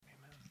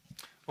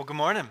Well, good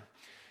morning.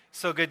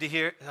 So good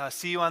to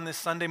see you on this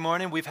Sunday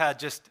morning. We've had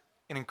just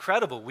an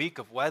incredible week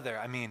of weather.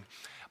 I mean,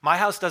 my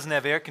house doesn't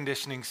have air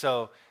conditioning,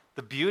 so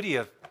the beauty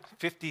of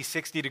 50,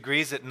 60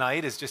 degrees at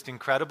night is just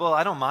incredible.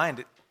 I don't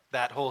mind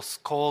that whole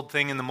cold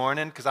thing in the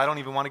morning because I don't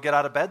even want to get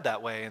out of bed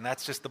that way, and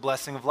that's just the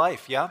blessing of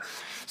life, yeah?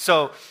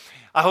 So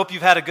I hope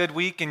you've had a good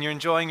week and you're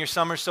enjoying your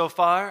summer so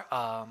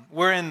far.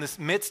 We're in the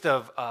midst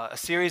of a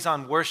series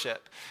on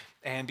worship.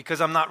 And because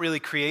I'm not really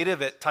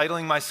creative at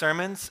titling my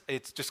sermons,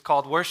 it's just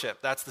called Worship.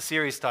 That's the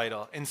series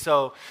title. And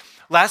so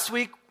last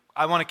week,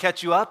 I want to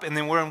catch you up, and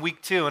then we're in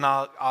week 2, and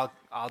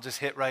I'll just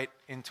hit right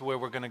into where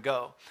we're going to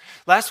go.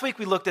 Last week,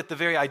 we looked at the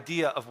very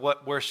idea of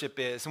what worship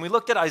is. And we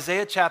looked at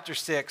Isaiah chapter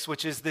 6,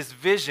 which is this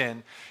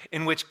vision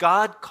in which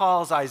God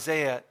calls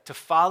Isaiah to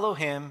follow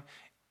him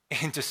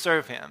and to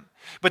serve him.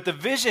 But the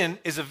vision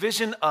is a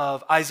vision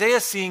of Isaiah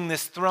seeing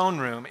this throne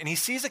room, and he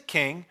sees a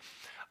king,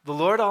 the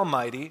Lord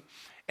Almighty,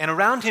 and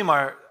around him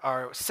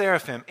are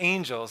seraphim,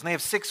 angels, and they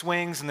have 6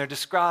 wings, and they're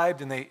described,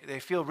 and they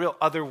feel real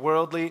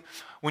otherworldly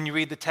when you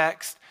read the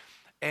text.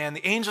 And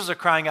the angels are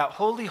crying out,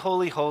 "Holy,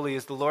 holy, holy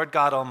is the Lord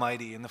God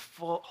Almighty, and the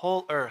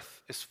whole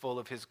earth is full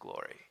of his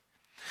glory."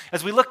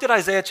 As we looked at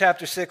Isaiah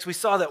chapter 6, we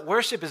saw that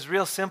worship is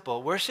real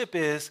simple. Worship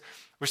is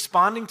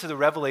responding to the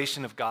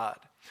revelation of God,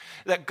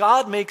 that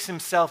God makes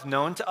himself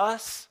known to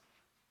us,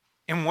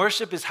 and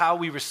worship is how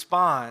we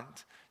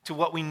respond to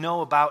what we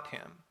know about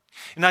him.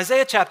 In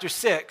Isaiah chapter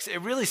 6,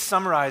 it really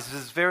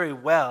summarizes very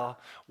well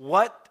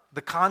what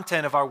the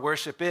content of our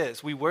worship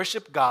is. We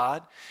worship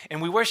God,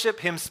 and we worship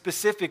him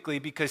specifically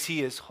because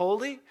he is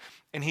holy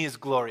and he is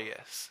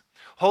glorious.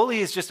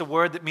 Holy is just a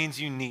word that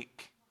means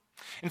unique.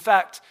 In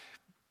fact,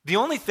 the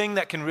only thing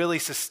that can really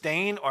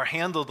sustain or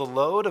handle the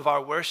load of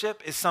our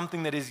worship is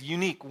something that is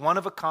unique, one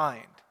of a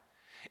kind.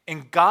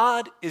 And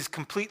God is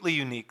completely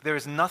unique. There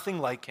is nothing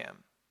like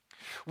him.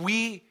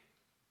 We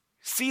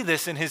see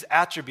this in his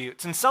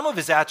attributes. And some of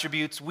his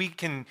attributes we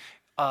can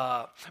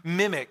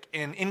mimic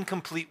in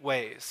incomplete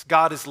ways.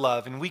 God is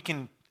love, and we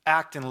can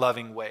act in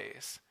loving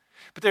ways.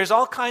 But there's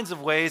all kinds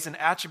of ways and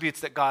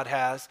attributes that God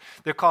has.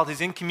 They're called his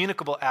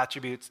incommunicable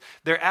attributes.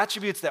 They're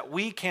attributes that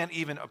we can't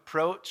even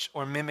approach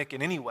or mimic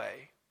in any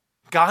way.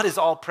 God is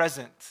all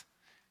present.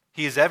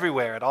 He is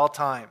everywhere at all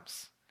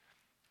times.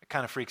 It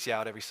kind of freaks you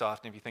out every so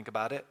often if you think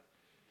about it.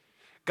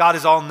 God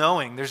is all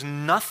knowing. There's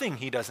nothing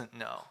he doesn't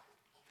know.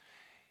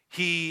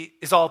 He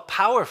is all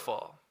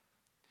powerful.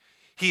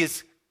 He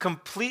is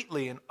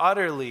completely and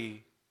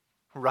utterly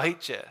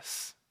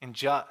righteous and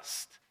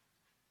just.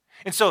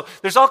 And so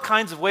there's all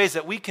kinds of ways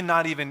that we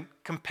cannot even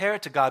compare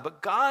to God,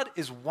 but God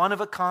is one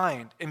of a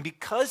kind. And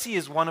because he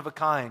is one of a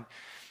kind,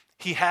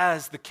 he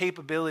has the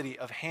capability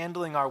of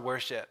handling our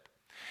worship.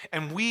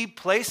 And we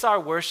place our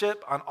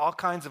worship on all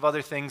kinds of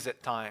other things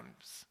at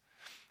times.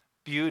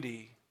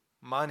 Beauty,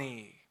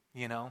 money,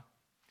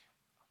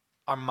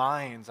 our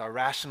minds, our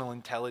rational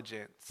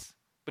intelligence.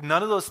 But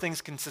none of those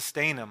things can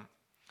sustain them.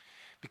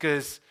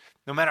 Because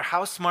no matter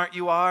how smart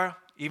you are,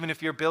 even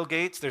if you're Bill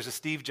Gates, there's a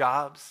Steve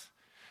Jobs.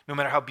 No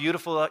matter how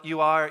beautiful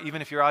you are,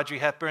 even if you're Audrey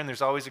Hepburn,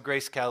 there's always a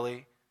Grace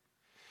Kelly.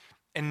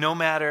 And no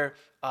matter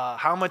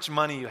how much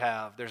money you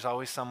have, there's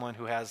always someone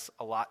who has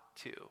a lot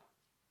too.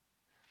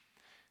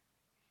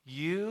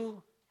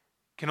 You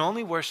can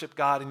only worship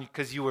God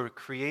because you were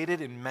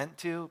created and meant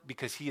to,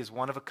 because he is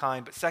one of a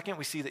kind. But second,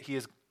 we see that he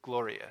is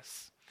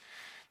glorious.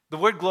 The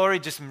word glory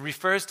just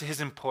refers to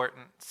his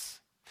importance.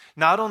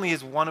 Not only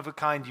is one of a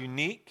kind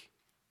unique,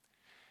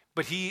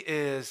 but he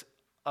is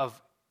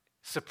of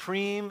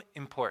supreme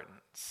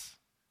importance.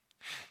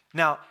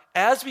 Now,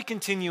 as we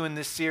continue in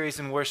this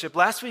series in worship,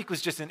 last week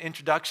was just an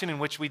introduction in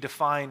which we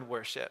define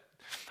worship.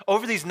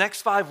 Over these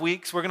next 5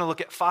 weeks, we're going to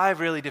look at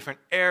 5 really different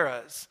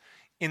eras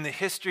in the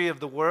history of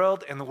the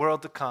world and the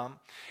world to come.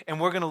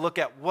 And we're going to look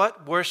at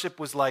what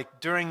worship was like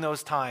during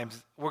those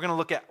times. We're going to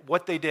look at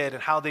what they did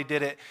and how they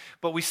did it.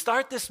 But we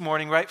start this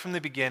morning right from the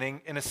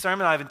beginning in a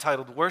sermon I've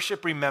entitled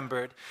Worship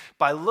Remembered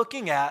by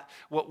looking at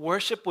what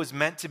worship was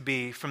meant to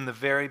be from the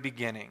very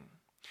beginning.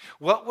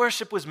 What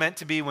worship was meant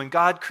to be when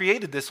God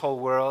created this whole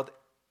world,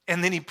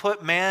 and then he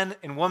put man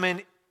and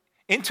woman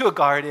into a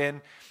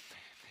garden,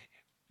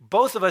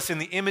 both of us in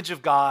the image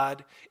of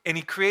God, and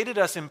he created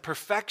us in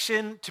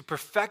perfection to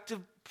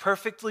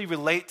perfectly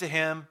relate to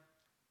him,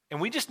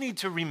 and we just need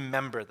to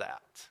remember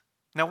that.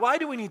 Now, why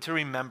do we need to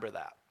remember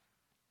that?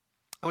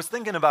 I was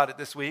thinking about it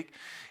this week,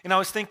 and I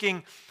was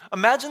thinking,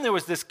 imagine there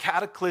was this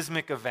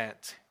cataclysmic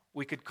event.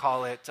 We could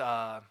call it,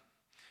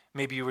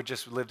 maybe you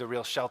lived a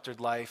real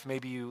sheltered life.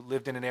 Maybe you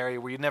lived in an area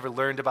where you never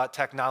learned about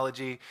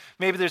technology.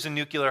 Maybe there's a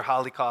nuclear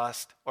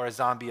holocaust or a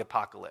zombie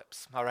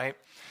apocalypse, all right?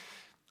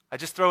 I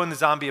just throw in the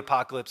zombie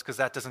apocalypse because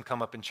that doesn't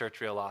come up in church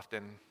real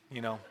often,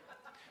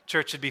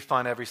 Church should be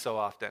fun every so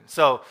often.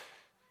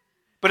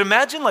 But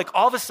imagine like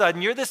all of a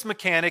sudden you're this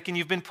mechanic and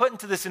you've been put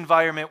into this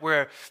environment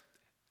where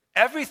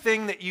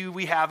everything that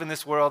we have in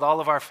this world, all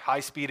of our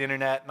high-speed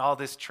internet and all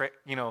this,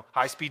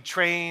 high-speed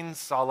trains,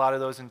 saw a lot of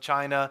those in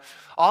China,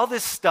 all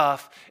this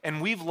stuff, and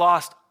we've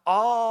lost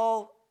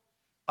all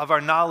of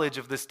our knowledge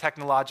of this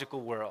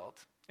technological world.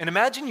 And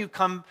imagine you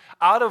come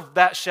out of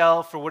that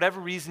shell for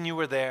whatever reason you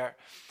were there,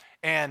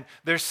 and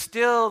there's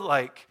still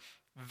like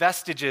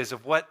vestiges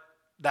of what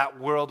that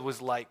world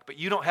was like, but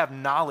you don't have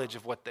knowledge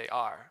of what they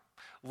are.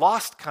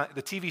 Lost,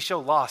 the TV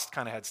show Lost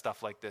kind of had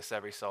stuff like this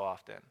every so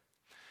often.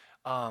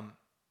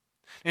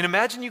 And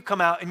imagine you come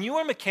out and you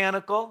are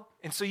mechanical,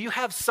 and so you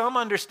have some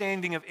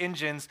understanding of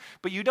engines,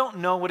 but you don't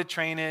know what a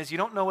train is, you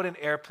don't know what an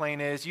airplane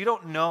is, you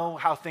don't know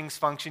how things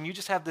function, you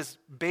just have this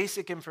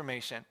basic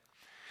information.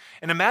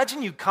 And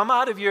imagine you come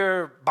out of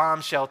your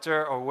bomb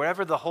shelter or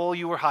wherever the hole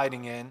you were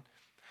hiding in,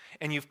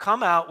 and you've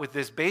come out with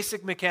this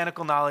basic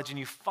mechanical knowledge, and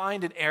you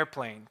find an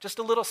airplane, just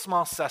a little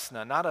small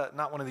Cessna,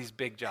 not one of these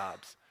big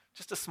jobs,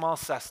 just a small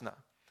Cessna.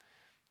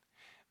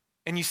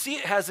 And you see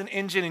it has an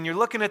engine, and you're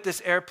looking at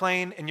this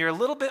airplane, and you're a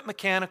little bit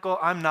mechanical.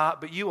 I'm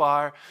not, but you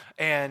are.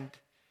 And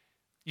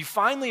you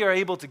finally are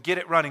able to get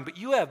it running, but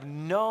you have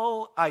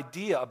no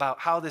idea about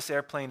how this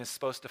airplane is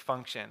supposed to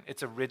function,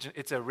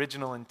 its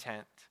original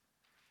intent.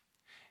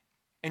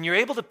 And you're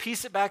able to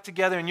piece it back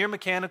together, and you're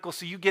mechanical,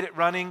 so you get it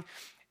running.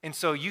 And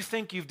so you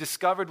think you've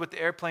discovered what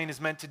the airplane is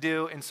meant to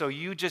do, and so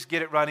you just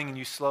get it running, and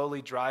you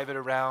slowly drive it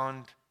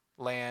around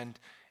land,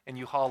 and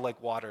you haul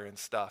like water and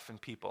stuff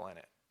and people in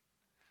it.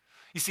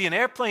 You see, an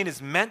airplane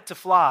is meant to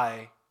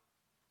fly,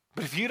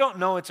 but if you don't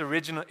know its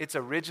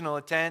original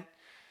intent,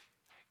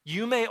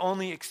 you may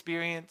only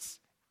experience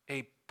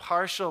a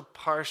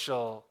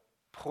partial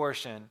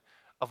portion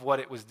of what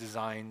it was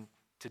designed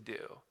to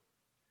do.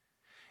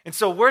 And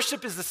so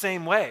worship is the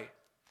same way.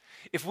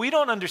 If we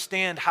don't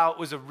understand how it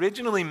was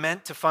originally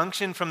meant to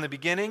function from the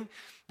beginning,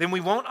 then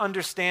we won't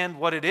understand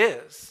what it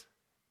is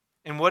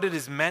and what it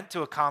is meant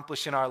to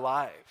accomplish in our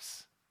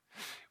lives.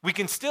 We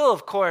can still,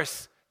 of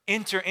course,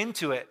 enter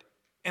into it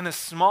in a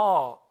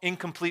small,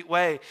 incomplete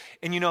way.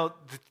 And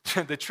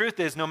the truth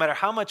is, no matter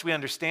how much we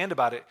understand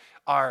about it,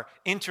 our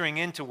entering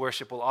into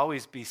worship will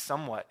always be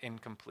somewhat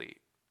incomplete.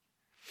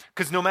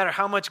 Because no matter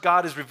how much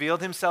God has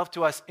revealed himself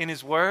to us in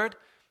his word,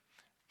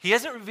 he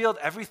hasn't revealed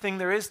everything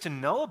there is to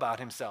know about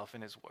himself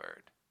in his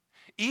word.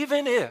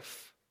 Even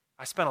if,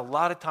 I spent a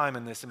lot of time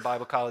in this in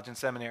Bible college and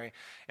seminary,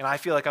 and I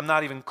feel like I'm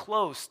not even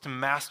close to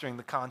mastering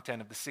the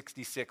content of the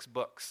 66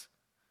 books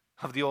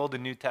of the Old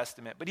and New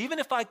Testament. But even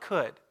if I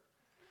could,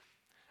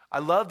 I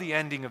love the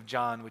ending of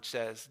John, which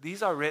says,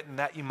 "These are written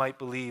that you might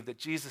believe that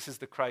Jesus is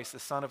the Christ, the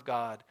Son of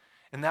God,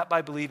 and that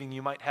by believing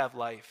you might have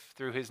life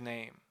through his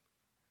name."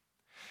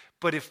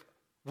 But if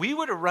I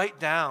were to write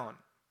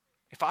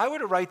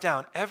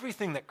down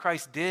everything that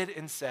Christ did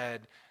and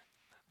said,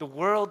 the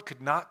world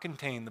could not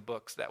contain the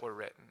books that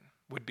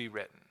would be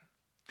written.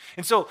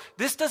 And so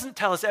this doesn't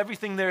tell us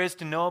everything there is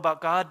to know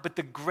about God, but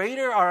the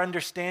greater our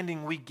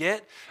understanding we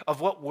get of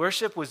what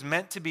worship was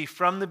meant to be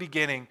from the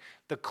beginning,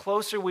 the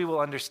closer we will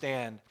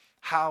understand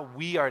how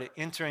we are to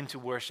enter into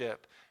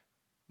worship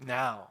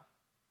now,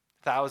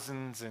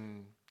 thousands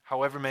and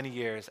however many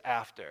years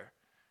after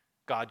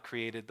God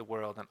created the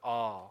world and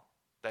all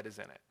that is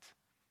in it.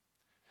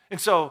 And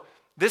so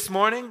this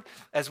morning,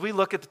 as we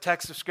look at the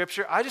text of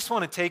Scripture, I just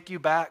want to take you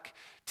back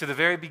to the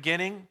very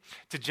beginning,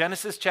 to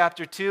Genesis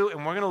chapter 2,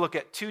 and we're going to look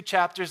at 2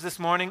 chapters this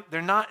morning.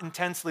 They're not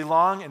intensely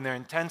long, and they're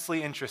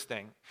intensely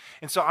interesting.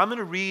 And so I'm going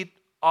to read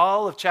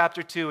all of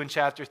chapter 2 and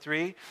chapter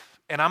 3,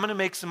 and I'm going to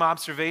make some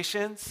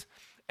observations,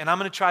 and I'm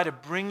going to try to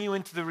bring you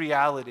into the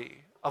reality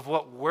of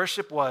what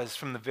worship was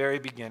from the very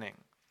beginning.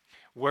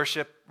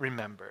 Worship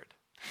remembered.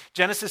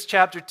 Genesis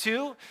chapter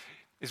 2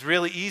 is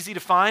really easy to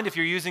find if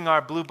you're using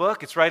our blue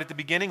book. It's right at the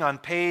beginning on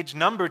page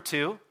number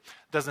 2.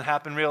 Doesn't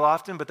happen real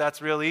often, but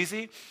that's real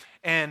easy.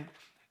 And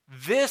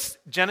this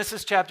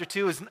Genesis chapter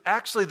 2 is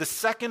actually the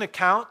second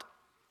account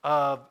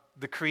of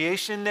the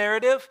creation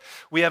narrative.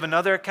 We have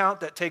another account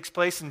that takes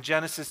place in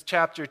Genesis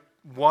chapter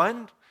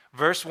 1,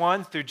 verse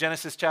 1 through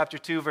Genesis chapter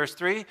 2, verse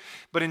 3.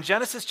 But in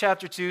Genesis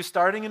chapter 2,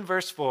 starting in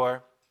verse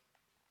 4,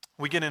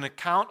 we get an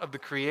account of the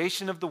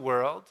creation of the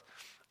world.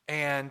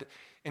 And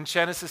in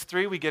Genesis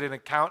 3, we get an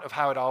account of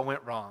how it all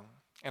went wrong.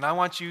 And I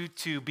want you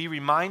to be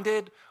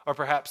reminded or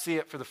perhaps see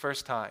it for the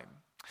first time.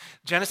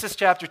 Genesis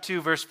chapter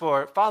 2, verse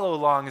 4, follow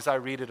along as I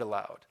read it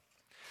aloud.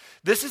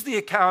 This is the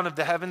account of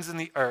the heavens and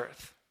the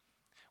earth,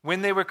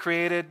 when they were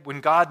created, when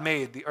God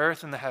made the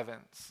earth and the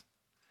heavens.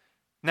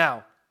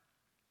 Now,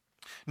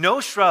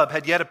 no shrub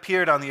had yet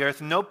appeared on the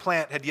earth, and no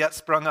plant had yet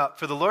sprung up,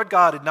 for the Lord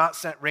God had not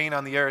sent rain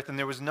on the earth, and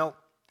there was no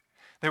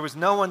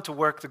one to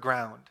work the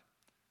ground.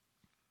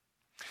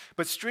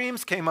 But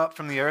streams came up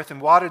from the earth and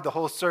watered the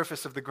whole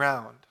surface of the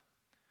ground.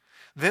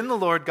 Then the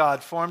Lord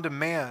God formed a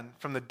man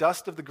from the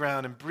dust of the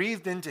ground and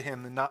breathed into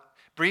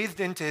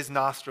his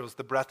nostrils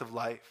the breath of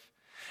life.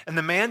 And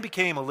the man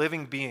became a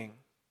living being.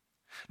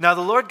 Now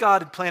the Lord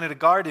God had planted a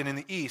garden in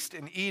the east,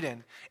 in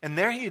Eden, and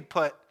there he had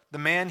put the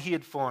man he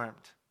had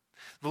formed.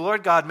 The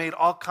Lord God made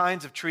all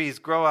kinds of trees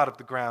grow out of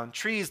the ground,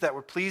 trees that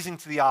were pleasing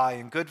to the eye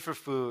and good for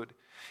food.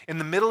 In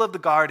the middle of the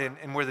garden,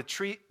 and where the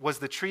tree was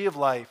the tree of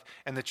life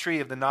and the tree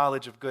of the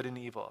knowledge of good and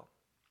evil.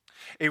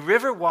 A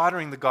river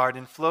watering the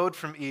garden flowed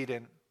from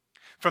Eden.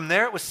 From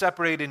there it was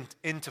separated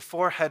into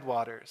 4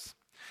 headwaters.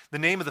 The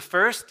name of the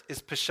first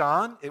is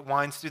Pishon. It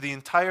winds through the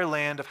entire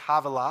land of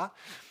Havilah,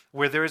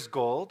 where there is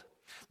gold.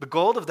 The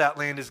gold of that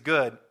land is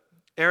good.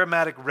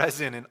 Aromatic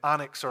resin and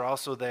onyx are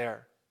also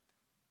there.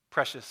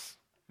 Precious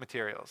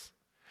materials.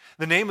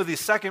 The name of the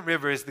second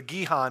river is the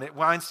Gihon. It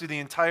winds through the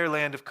entire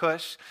land of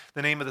Cush.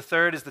 The name of the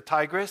third is the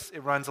Tigris. It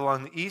runs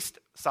along the east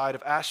side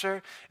of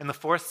Asher, and the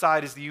fourth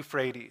side is the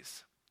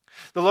Euphrates.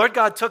 The Lord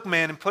God took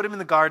man and put him in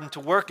the garden to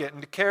work it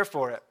and to care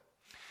for it.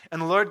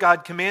 And the Lord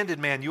God commanded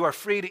man, "You are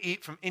free to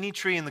eat from any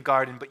tree in the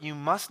garden, but you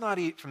must not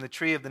eat from the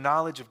tree of the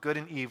knowledge of good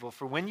and evil,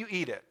 for when you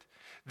eat it,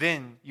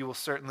 then you will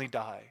certainly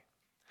die."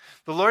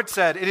 The Lord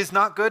said, "It is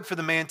not good for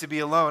the man to be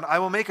alone. I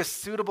will make a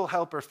suitable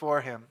helper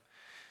for him."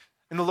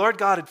 And the Lord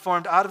God had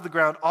formed out of the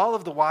ground all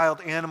of the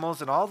wild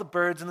animals and all the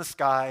birds in the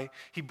sky.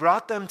 He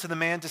brought them to the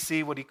man to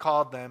see what he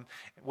called them.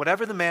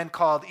 Whatever the man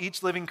called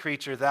each living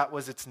creature, that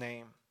was its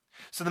name.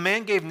 So the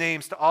man gave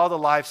names to all the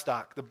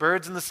livestock, the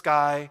birds in the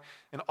sky,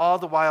 and all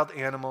the wild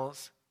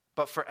animals.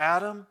 But for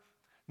Adam,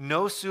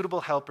 no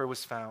suitable helper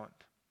was found.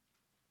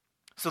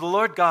 So the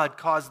Lord God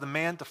caused the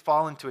man to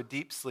fall into a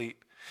deep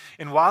sleep.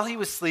 And while he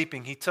was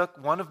sleeping, he took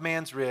one of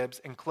man's ribs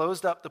and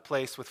closed up the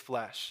place with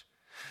flesh.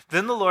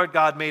 Then the Lord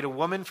God made a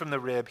woman from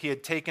the rib he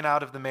had taken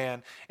out of the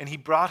man, and he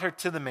brought her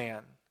to the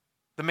man.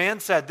 The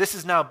man said, "This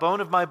is now bone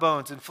of my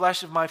bones and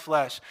flesh of my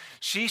flesh.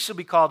 She shall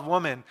be called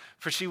woman,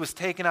 for she was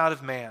taken out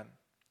of man."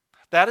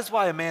 That is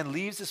why a man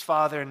leaves his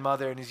father and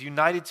mother and is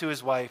united to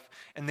his wife,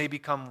 and they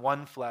become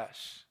one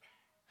flesh.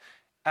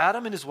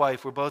 Adam and his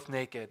wife were both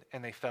naked,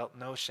 and they felt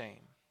no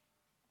shame.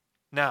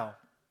 Now,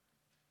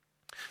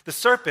 the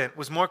serpent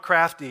was more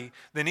crafty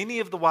than any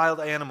of the wild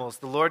animals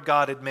the Lord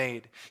God had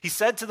made. He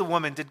said to the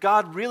woman, "Did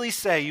God really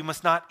say you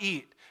must not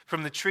eat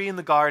from the tree in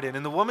the garden?"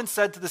 And the woman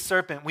said to the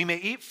serpent, "We may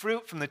eat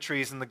fruit from the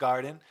trees in the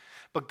garden,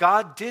 but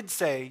God did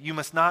say you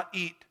must not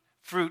eat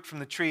fruit from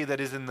the tree that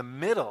is in the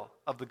middle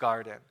of the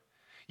garden.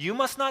 You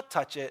must not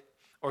touch it,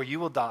 or you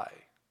will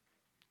die."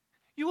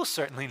 "You will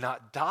certainly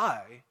not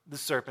die," the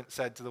serpent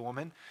said to the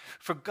woman,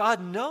 "for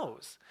God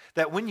knows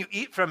that when you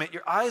eat from it,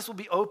 your eyes will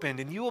be opened,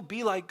 and you will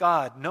be like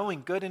God,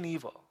 knowing good and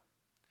evil."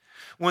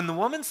 When the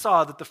woman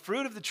saw that the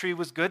fruit of the tree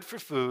was good for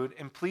food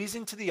and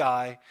pleasing to the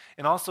eye,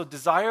 and also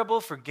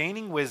desirable for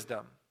gaining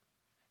wisdom,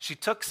 she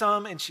took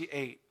some and she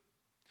ate.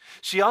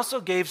 She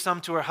also gave some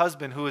to her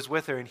husband who was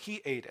with her, and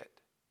he ate it.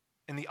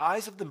 And the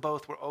eyes of them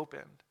both were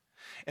opened,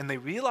 and they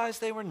realized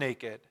they were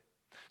naked.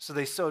 So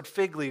they sewed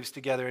fig leaves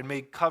together and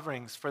made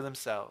coverings for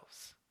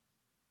themselves.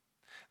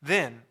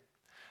 Then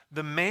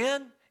the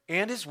man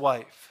and his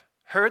wife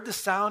heard the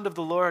sound of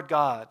the Lord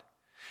God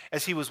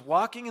as he was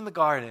walking in the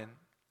garden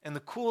in the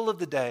cool of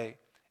the day,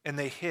 and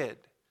they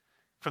hid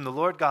from the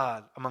Lord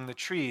God among the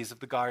trees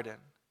of the garden.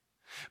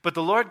 But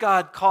the Lord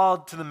God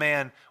called to the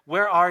man,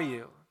 "Where are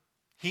you?"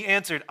 He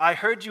answered, "I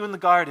heard you in the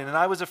garden, and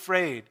I was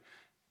afraid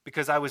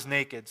because I was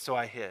naked, so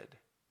I hid."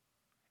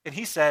 And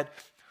he said,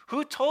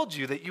 "Who told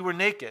you that you were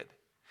naked?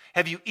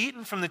 Have you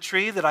eaten from the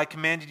tree that I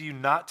commanded you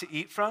not to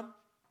eat from?"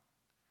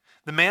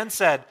 The man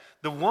said,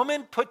 "The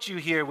woman put you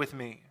here with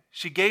me.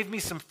 She gave me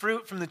some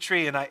fruit from the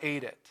tree, and I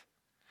ate it."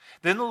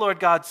 Then the Lord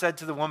God said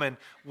to the woman,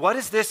 "What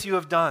is this you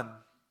have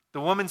done?"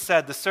 The woman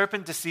said, "The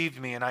serpent deceived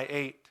me, and I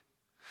ate."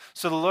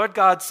 So the Lord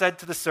God said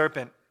to the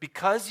serpent,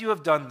 "Because you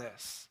have done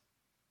this,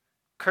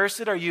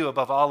 cursed are you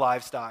above all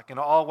livestock and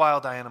all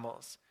wild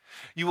animals.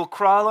 You will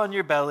crawl on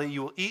your belly,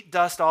 you will eat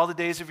dust all the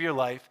days of your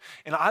life,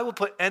 and I will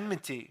put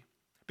enmity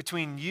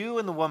between you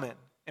and the woman,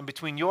 and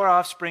between your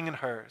offspring and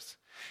hers.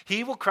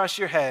 He will crush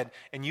your head,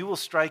 and you will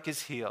strike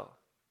his heel."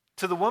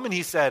 To the woman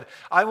he said,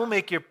 "I will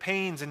make your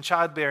pains in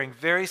childbearing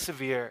very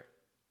severe.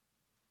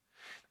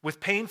 With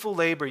painful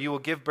labor you will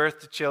give birth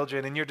to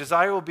children, and your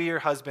desire will be your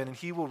husband, and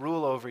he will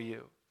rule over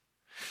you."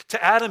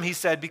 To Adam he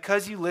said,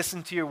 "Because you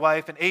listened to your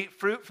wife and ate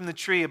fruit from the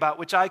tree about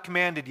which I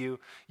commanded you,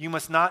 you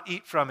must not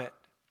eat from it.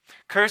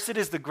 Cursed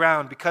is the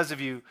ground because of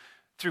you.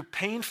 Through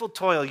painful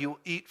toil you will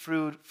eat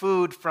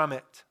food from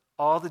it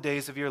all the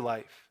days of your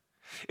life.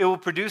 It will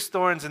produce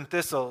thorns and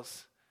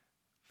thistles,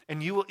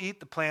 and you will eat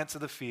the plants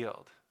of the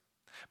field.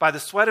 By the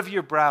sweat of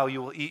your brow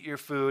you will eat your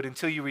food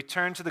until you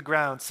return to the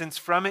ground, since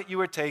from it you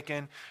were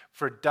taken,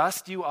 for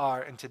dust you are,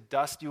 and to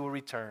dust you will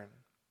return."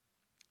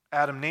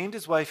 Adam named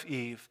his wife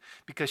Eve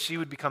because she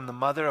would become the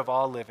mother of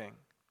all living.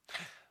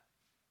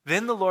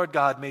 Then the Lord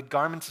God made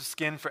garments of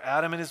skin for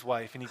Adam and his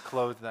wife, and he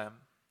clothed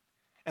them.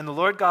 And the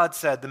Lord God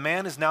said, "The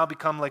man has now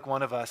become like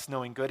one of us,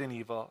 knowing good and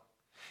evil.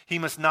 He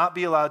must not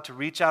be allowed to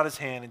reach out his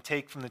hand and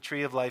take from the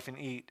tree of life and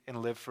eat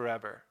and live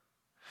forever."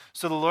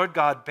 So the Lord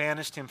God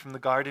banished him from the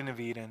Garden of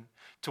Eden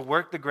to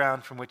work the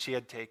ground from which he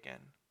had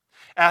taken.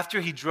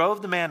 After he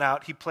drove the man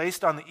out, he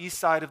placed on the east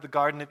side of the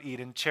Garden of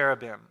Eden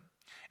cherubim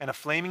and a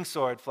flaming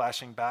sword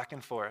flashing back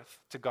and forth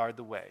to guard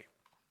the way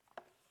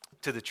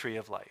to the tree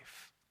of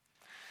life.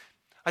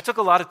 I took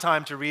a lot of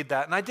time to read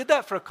that, and I did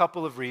that for a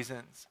couple of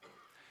reasons.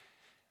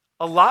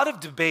 A lot of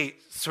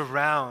debate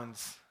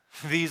surrounds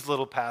these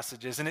little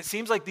passages, and it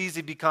seems like these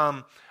have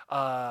become,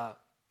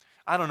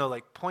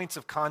 like points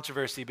of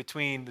controversy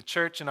between the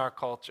church and our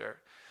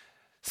culture.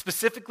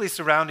 specifically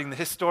surrounding the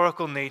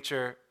historical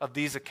nature of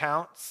these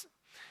accounts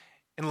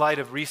in light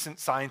of recent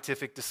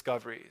scientific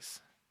discoveries.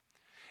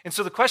 And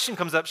so the question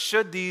comes up,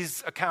 should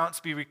these accounts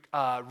be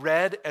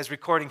read as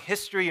recording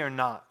history or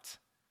not?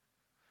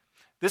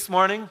 This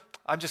morning,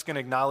 I'm just going to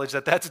acknowledge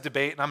that that's a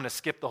debate, and I'm going to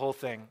skip the whole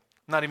thing.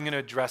 I'm not even going to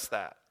address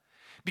that.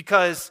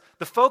 Because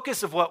the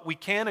focus of what we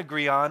can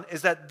agree on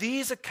is that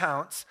these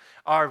accounts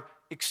are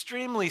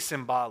extremely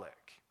symbolic.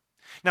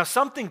 Now,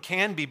 something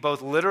can be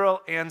both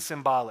literal and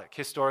symbolic,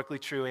 historically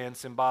true and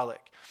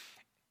symbolic.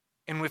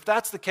 And if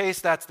that's the case,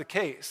 that's the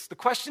case. The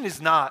question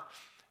is not,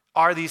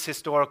 are these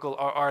historical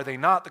or are they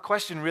not? The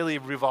question really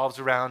revolves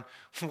around,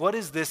 what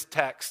is this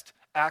text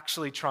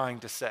actually trying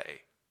to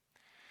say?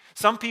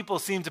 Some people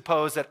seem to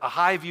pose that a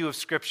high view of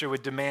Scripture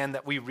would demand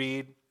that we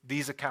read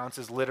these accounts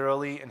as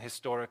literally and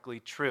historically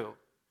true.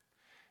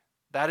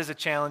 That is a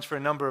challenge for a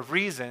number of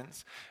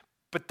reasons,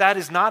 but that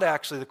is not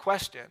actually the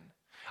question.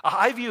 A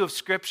high view of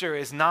Scripture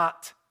is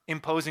not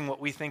imposing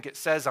what we think it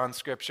says on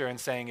Scripture and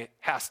saying it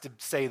has to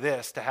say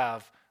this to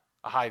have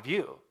a high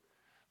view.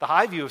 The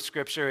high view of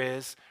Scripture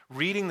is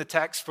reading the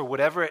text for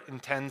whatever it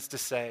intends to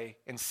say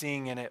and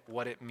seeing in it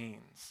what it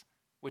means,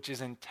 which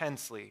is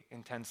intensely,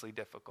 intensely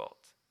difficult.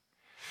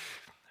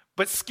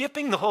 But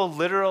skipping the whole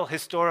literal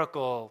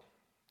historical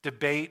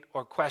debate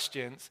or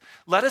questions,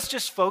 let us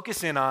just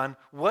focus in on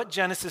what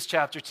Genesis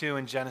chapter 2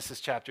 and Genesis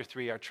chapter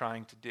 3 are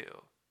trying to do.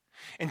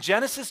 In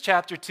Genesis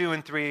chapter 2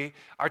 and 3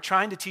 are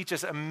trying to teach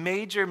us a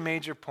major,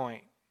 major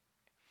point.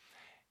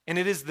 And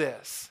it is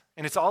this,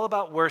 and it's all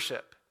about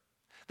worship,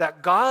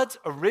 that God's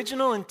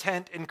original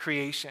intent in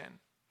creation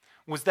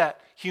was that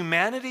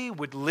humanity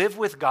would live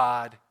with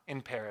God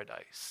in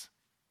paradise.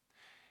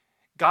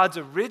 God's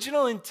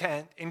original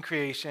intent in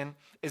creation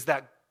is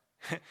that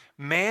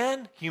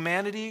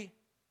humanity,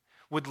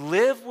 would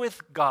live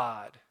with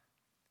God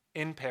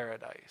in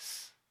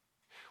paradise.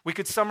 We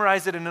could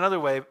summarize it in another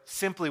way,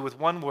 simply with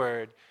one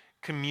word,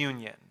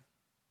 communion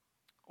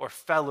or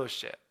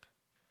fellowship.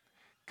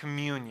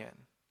 Communion.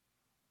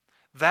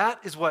 That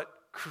is what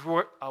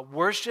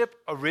worship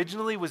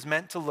originally was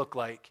meant to look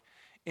like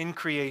in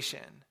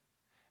creation,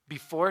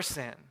 before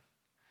sin,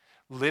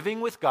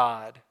 living with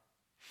God,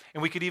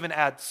 and we could even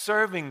add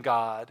serving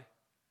God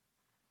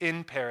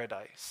in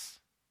paradise.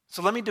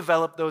 So let me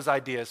develop those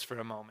ideas for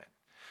a moment.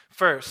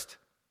 First,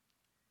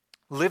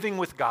 living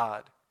with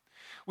God.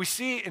 We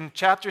see in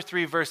chapter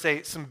 3, verse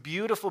 8, some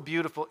beautiful,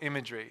 beautiful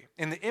imagery.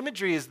 And the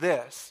imagery is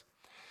this.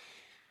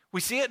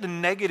 We see it in a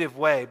negative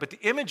way, but the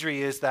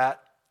imagery is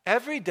that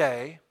every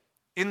day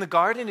in the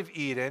Garden of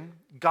Eden,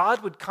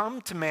 God would come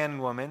to man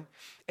and woman,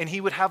 and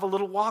he would have a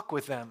little walk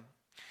with them.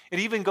 It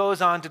even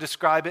goes on to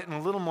describe it in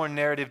a little more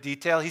narrative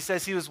detail. He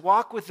says he was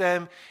walk with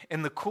them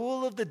in the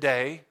cool of the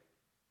day,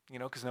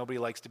 because nobody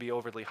likes to be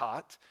overly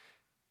hot,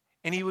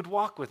 and he would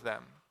walk with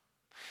them.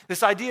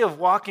 This idea of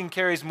walking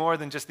carries more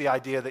than just the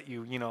idea that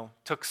you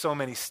took so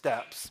many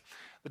steps.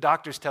 The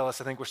doctors tell us,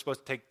 I think we're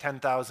supposed to take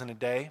 10,000 a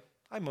day.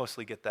 I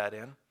mostly get that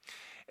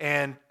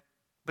in.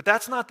 But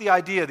that's not the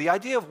idea. The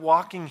idea of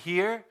walking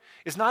here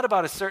is not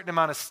about a certain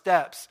amount of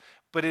steps,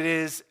 but it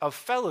is of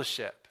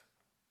fellowship,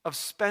 of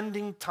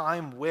spending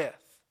time with.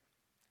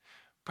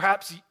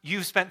 Perhaps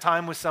you've spent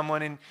time with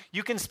someone and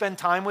you can spend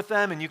time with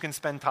them and you can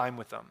spend time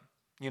with them,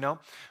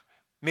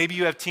 Maybe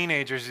you have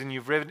teenagers and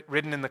you've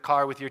ridden in the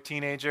car with your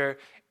teenager,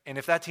 and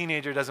if that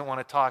teenager doesn't want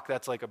to talk,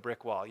 that's like a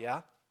brick wall,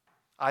 yeah?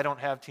 I don't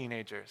have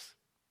teenagers.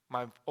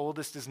 My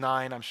oldest is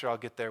 9. I'm sure I'll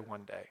get there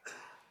one day.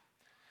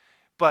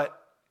 But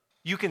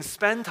you can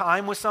spend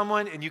time with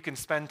someone and you can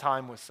spend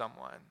time with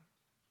someone.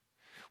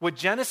 What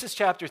Genesis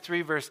chapter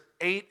 3, verse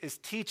 8 is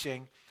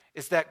teaching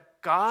is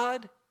that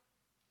God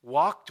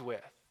walked with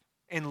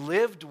and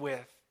lived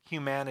with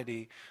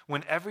humanity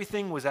when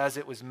everything was as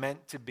it was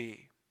meant to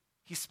be.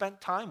 He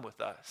spent time with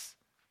us.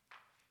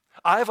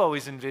 I've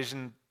always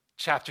envisioned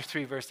chapter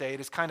 3, verse 8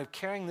 as kind of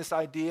carrying this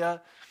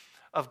idea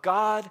of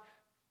God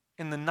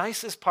in the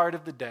nicest part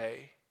of the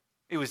day.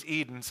 It was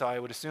Eden, so I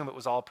would assume it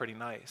was all pretty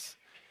nice.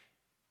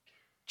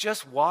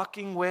 Just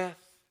walking with,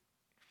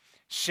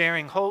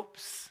 sharing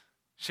hopes,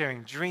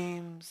 sharing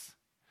dreams,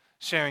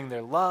 sharing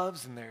their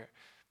loves and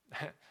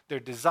their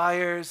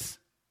desires,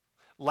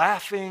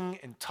 laughing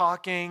and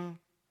talking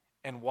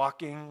and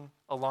walking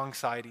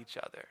alongside each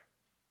other.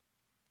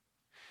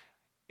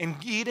 In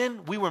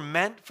Eden, we were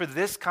meant for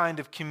this kind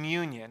of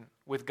communion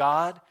with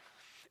God,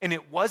 and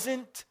it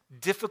wasn't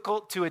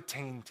difficult to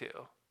attain to.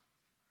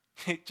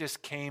 It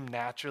just came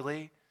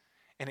naturally,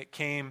 and it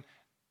came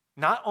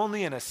not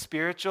only in a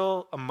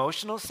spiritual,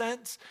 emotional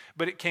sense,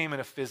 but it came in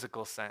a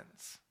physical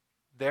sense.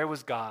 There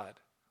was God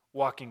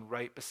walking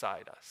right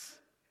beside us.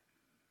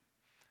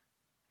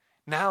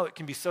 Now it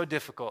can be so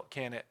difficult,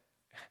 can't it?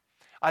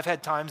 I've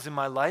had times in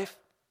my life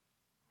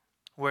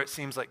where it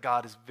seems like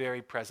God is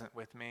very present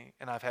with me,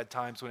 and I've had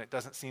times when it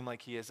doesn't seem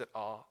like he is at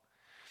all.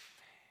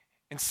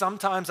 And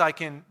sometimes I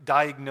can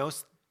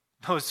diagnose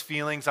those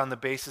feelings on the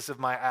basis of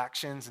my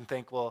actions and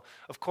think, well,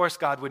 of course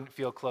God wouldn't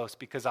feel close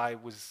because I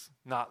was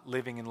not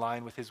living in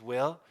line with his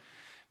will.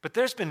 But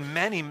there's been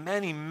many,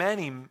 many,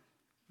 many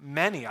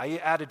many, I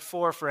added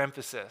 4 for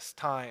emphasis,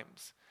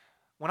 times,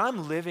 when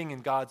I'm living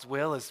in God's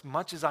will as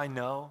much as I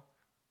know,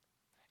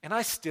 and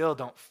I still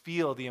don't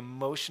feel the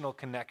emotional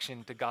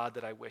connection to God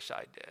that I wish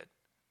I did.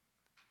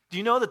 Do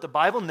you know that the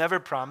Bible never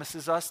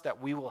promises us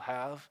that we will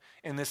have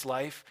in this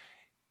life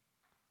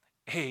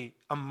an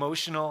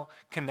emotional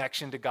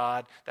connection to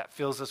God that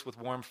fills us with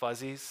warm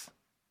fuzzies?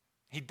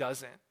 He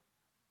doesn't.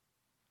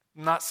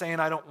 I'm not saying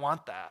I don't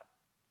want that.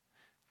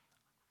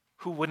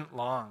 Who wouldn't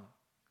long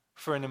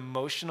for an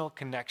emotional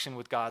connection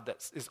with God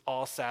that is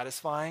all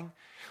satisfying?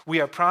 We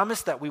are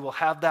promised that we will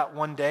have that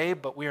one day,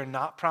 but we are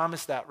not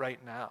promised that right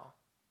now.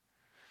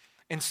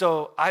 And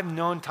so I've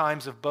known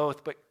times of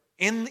both, but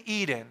in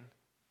Eden,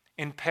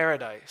 in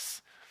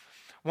paradise,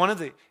 one of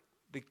the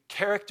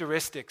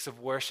characteristics of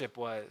worship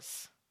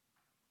was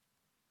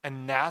a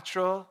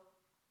natural,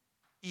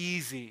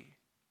 easy,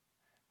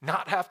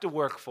 not have to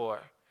work for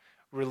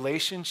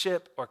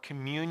relationship or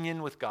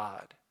communion with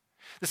God.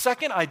 The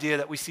second idea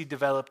that we see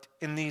developed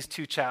in these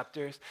 2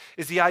 chapters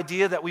is the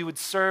idea that we would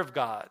serve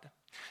God.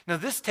 Now,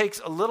 this takes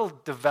a little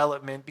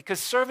development because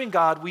serving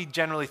God, we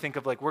generally think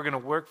of like we're going to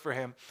work for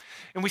him.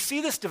 And we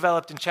see this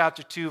developed in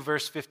chapter 2,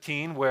 verse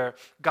 15, where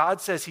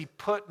God says he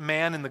put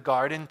man in the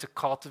garden to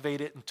cultivate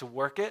it and to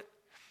work it.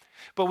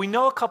 But we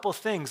know a couple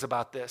things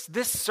about this.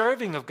 This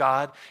serving of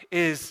God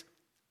has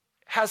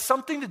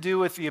something to do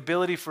with the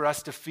ability for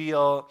us to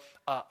feel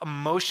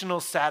emotional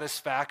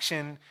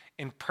satisfaction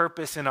and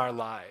purpose in our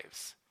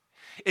lives.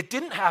 It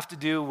didn't have to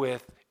do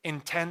with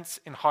intense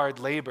and hard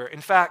labor. In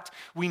fact,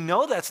 we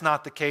know that's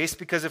not the case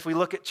because if we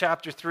look at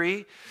chapter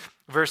 3,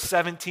 verse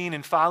 17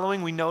 and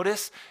following, we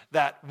notice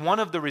that one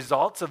of the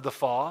results of the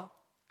fall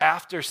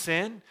after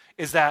sin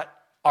is that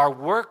our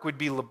work would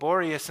be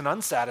laborious and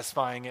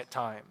unsatisfying at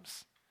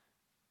times.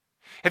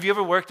 Have you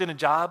ever worked in a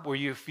job where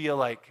you feel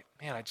like,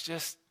 man,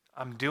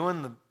 I'm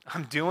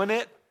doing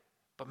it,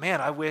 but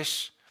man, I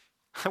wish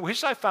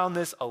I found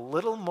this a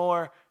little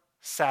more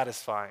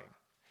satisfying.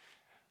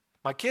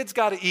 My kids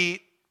got to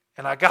eat,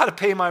 and I got to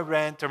pay my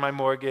rent or my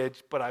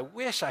mortgage, but I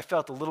wish I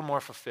felt a little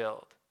more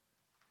fulfilled.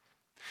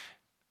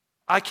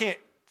 I can't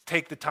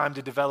take the time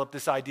to develop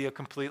this idea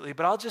completely,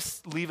 but I'll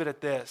just leave it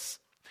at this.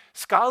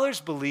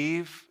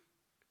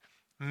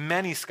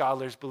 Many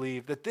scholars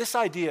believe that this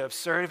idea of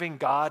serving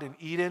God in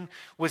Eden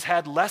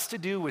had less to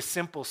do with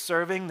simple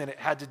serving than it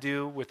had to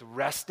do with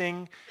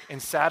resting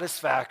and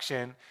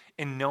satisfaction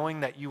in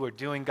knowing that you are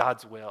doing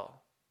God's will.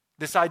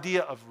 This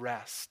idea of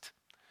rest,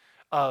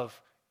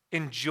 of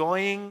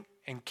enjoying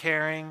and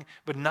caring,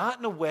 but not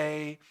in a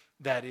way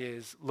that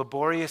is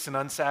laborious and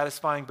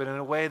unsatisfying, but in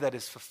a way that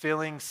is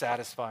fulfilling,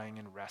 satisfying,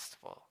 and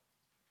restful.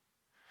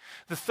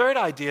 The third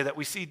idea that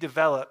we see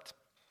developed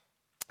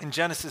in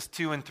Genesis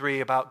 2 and 3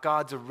 about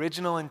God's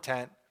original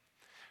intent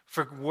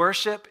for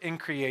worship in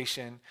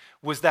creation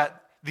was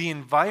that the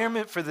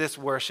environment for this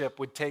worship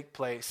would take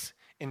place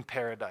in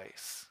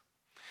paradise.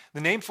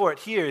 The name for it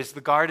here is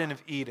the Garden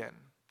of Eden.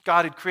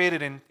 God had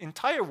created an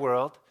entire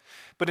world,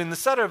 but in the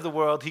center of the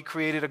world, he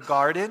created a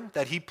garden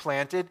that he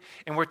planted,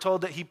 and we're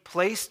told that he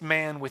placed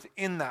man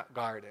within that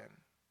garden,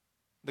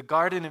 the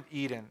Garden of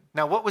Eden.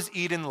 Now, what was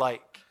Eden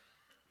like?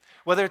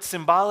 Whether it's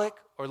symbolic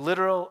or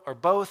literal or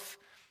both,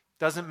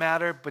 doesn't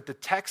matter, but the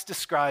text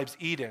describes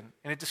Eden,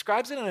 and it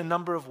describes it in a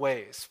number of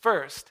ways.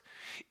 First,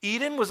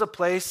 Eden was a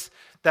place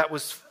that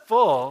was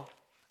full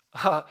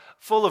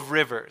of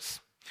rivers.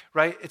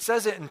 Right? It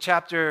says it in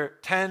chapter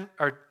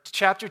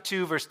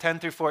 2, verse 10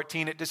 through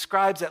 14. It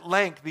describes at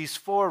length these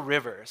 4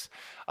 rivers.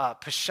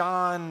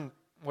 Pishon,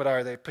 what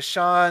are they?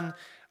 Pishon,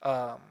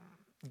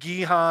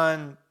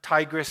 Gihon,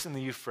 Tigris, and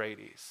the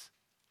Euphrates.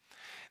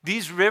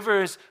 These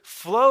rivers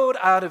flowed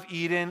out of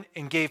Eden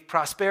and gave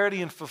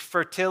prosperity and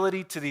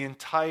fertility to the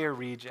entire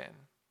region.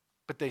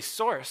 But they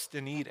sourced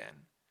in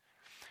Eden.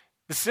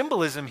 The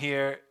symbolism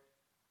here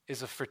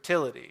is of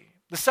fertility.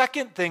 The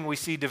second thing we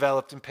see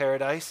developed in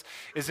paradise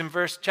is in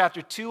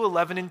chapter 2,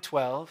 11 and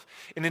 12,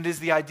 and it is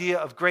the idea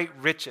of great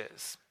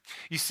riches.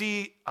 You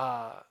see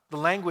the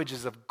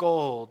languages of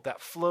gold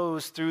that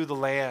flows through the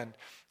land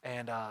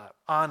and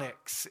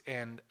onyx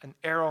and an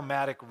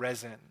aromatic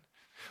resin.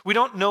 We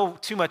don't know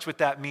too much what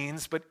that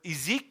means, but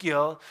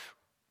Ezekiel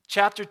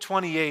chapter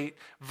 28,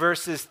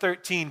 verses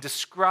 13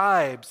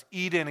 describes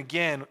Eden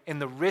again in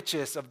the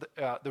riches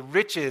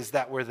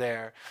that were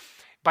there,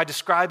 by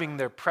describing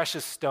their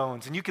precious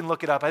stones. And you can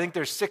look it up. I think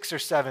there's 6 or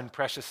 7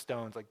 precious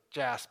stones like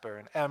jasper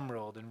and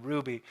emerald and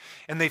ruby.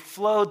 And they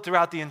flowed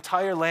throughout the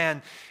entire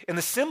land. And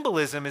the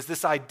symbolism is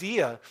this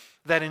idea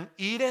that in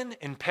Eden,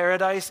 in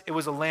paradise, it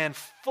was a land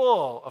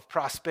full of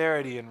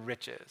prosperity and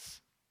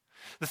riches.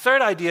 The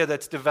third idea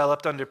that's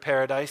developed under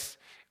paradise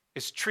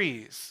is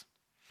trees.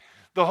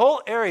 The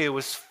whole area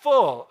was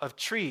full of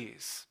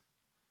trees.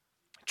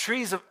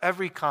 Trees of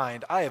every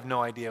kind. I have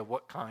no idea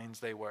what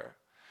kinds they were.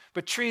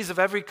 But trees of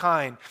every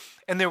kind.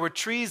 And there were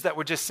trees that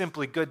were just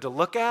simply good to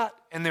look at,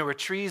 and there were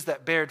trees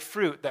that bared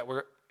fruit that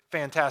were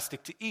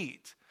fantastic to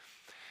eat.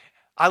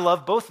 I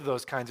love both of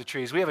those kinds of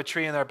trees. We have a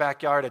tree in our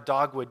backyard, a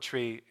dogwood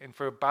tree, and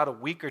for about a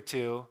week or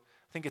two,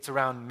 I think it's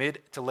around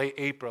mid to late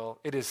April,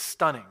 it is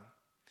stunning.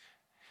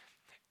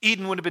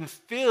 Eden would have been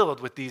filled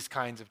with these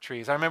kinds of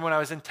trees. I remember when I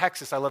was in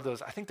Texas, I love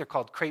those. I think they're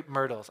called crepe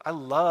myrtles. I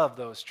love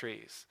those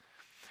trees.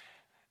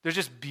 They're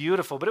just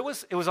beautiful, but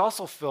it was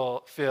also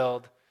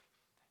filled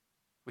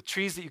with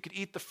trees that you could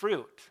eat the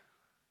fruit,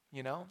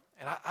 you know?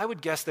 And I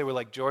would guess they were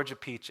like Georgia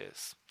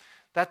peaches.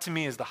 That to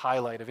me is the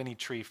highlight of any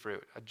tree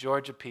fruit, a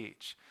Georgia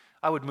peach.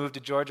 I would move to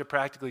Georgia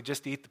practically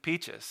just to eat the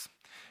peaches.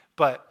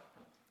 But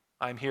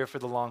I'm here for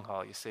the long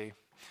haul, you see.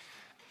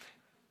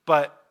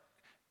 But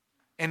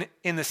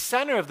in the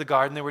center of the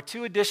garden, there were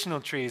two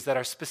additional trees that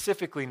are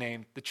specifically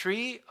named the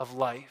tree of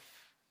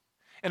life.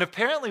 And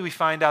apparently we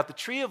find out the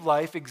tree of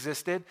life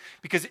existed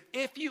because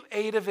if you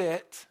ate of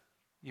it,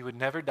 you would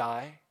never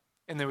die.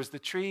 And there was the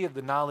tree of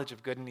the knowledge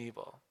of good and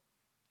evil.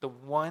 The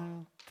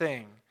one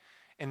thing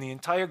in the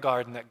entire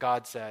garden that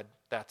God said,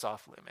 that's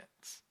off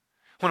limits.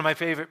 One of my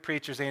favorite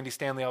preachers, Andy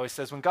Stanley, always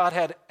says, when God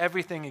had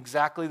everything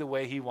exactly the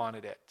way he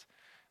wanted it,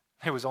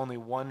 there was only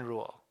one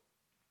rule.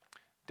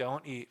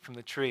 Don't eat from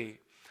the tree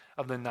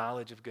of the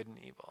knowledge of good and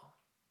evil.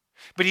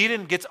 But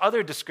Eden gets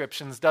other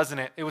descriptions, doesn't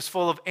it? It was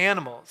full of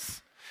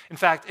animals. In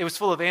fact, it was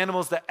full of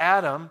animals that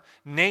Adam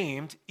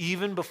named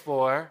even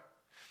before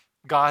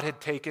God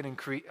had taken and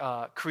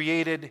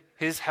created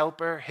his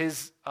helper,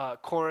 his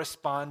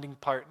corresponding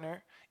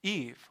partner,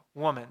 Eve,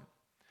 woman.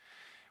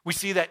 We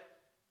see that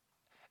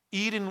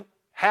Eden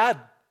had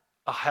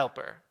a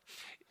helper.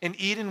 In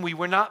Eden, we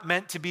were not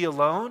meant to be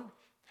alone.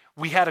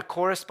 We had a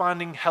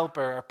corresponding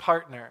helper, a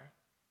partner,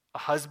 a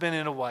husband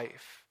and a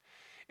wife.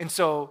 And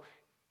so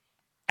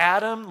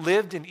Adam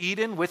lived in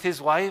Eden with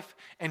his wife,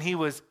 and he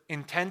was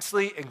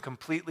intensely and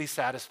completely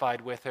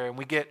satisfied with her. And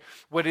we get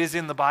what is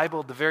in the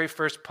Bible, the very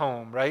first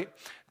poem, right?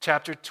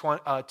 Chapter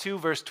 2,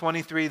 verse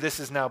 23, this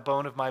is now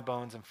bone of my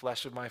bones and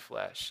flesh of my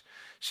flesh.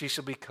 She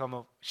shall be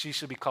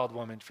called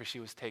woman, for she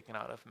was taken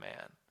out of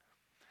man.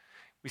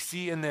 We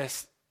see in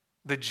this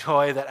the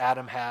joy that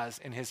Adam has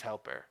in his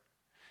helper,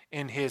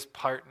 in his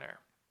partner,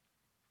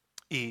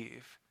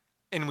 Eve.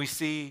 And we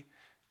see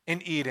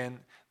in Eden,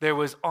 there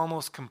was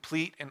almost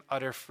complete and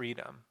utter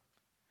freedom.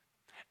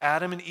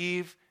 Adam and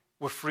Eve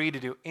were free to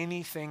do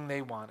anything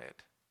they wanted.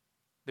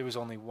 There was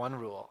only one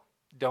rule: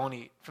 don't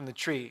eat from the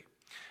tree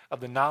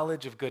of the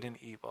knowledge of good and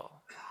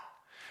evil.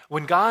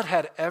 When God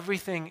had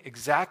everything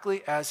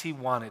exactly as he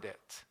wanted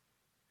it,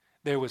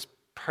 there was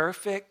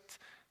perfect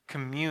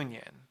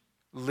communion,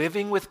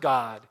 living with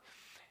God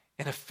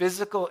in a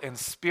physical and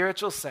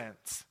spiritual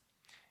sense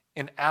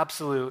in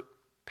absolute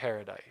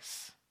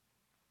paradise.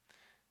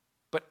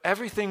 But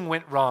everything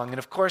went wrong. And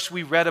of course,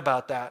 we read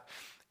about that.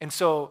 And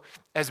so,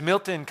 as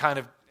Milton kind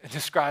of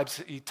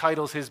describes, he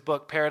titles his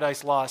book,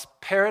 Paradise Lost.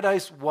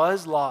 Paradise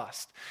was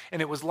lost.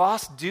 And it was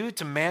lost due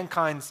to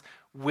mankind's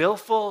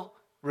willful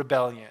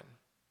rebellion,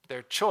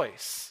 their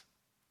choice.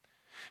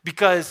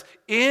 Because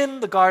in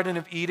the Garden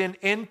of Eden,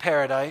 in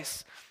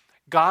paradise,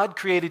 God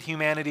created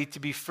humanity to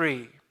be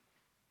free.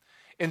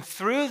 And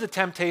through the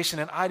temptation,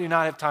 and I do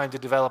not have time to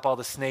develop all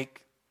the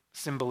snake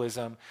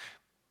symbolism,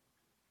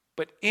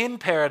 but in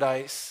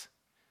paradise,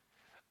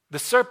 the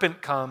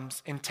serpent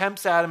comes and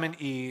tempts Adam and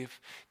Eve,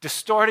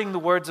 distorting the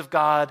words of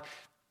God,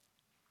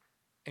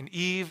 and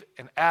Eve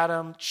and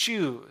Adam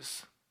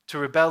choose to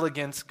rebel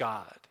against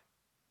God.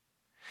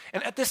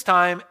 And at this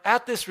time,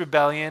 at this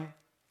rebellion,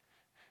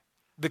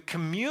 the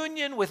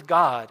communion with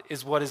God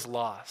is what is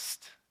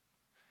lost.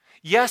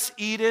 Yes,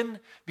 Eden,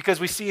 because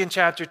we see in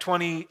chapter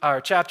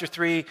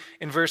 3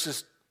 in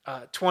verses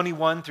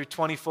 21 through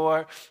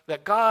 24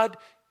 that God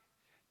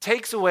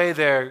takes away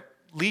their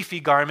leafy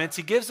garments.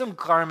 He gives them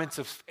garments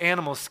of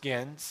animal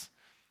skins,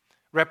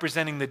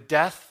 representing the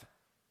death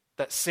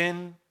that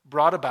sin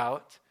brought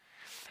about.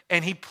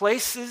 And he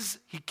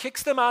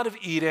kicks them out of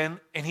Eden,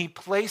 and he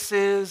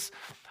places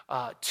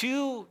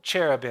two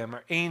cherubim,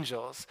 or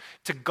angels,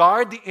 to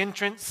guard the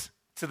entrance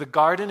to the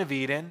Garden of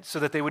Eden so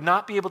that they would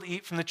not be able to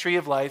eat from the tree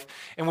of life.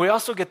 And we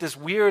also get this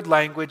weird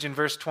language in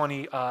verse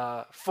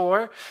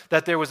 24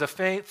 that there was a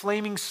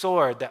flaming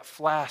sword that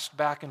flashed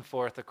back and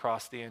forth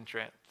across the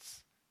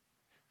entrance,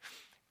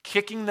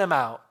 kicking them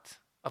out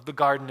of the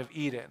Garden of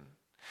Eden.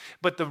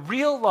 But the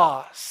real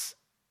loss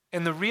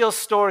and the real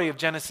story of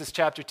Genesis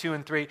chapter 2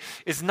 and 3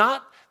 is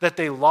not that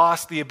they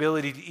lost the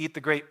ability to eat the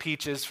great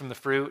peaches from the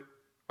fruit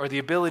or the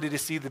ability to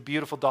see the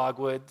beautiful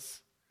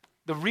dogwoods.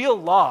 The real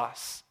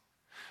loss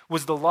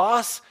was the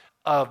loss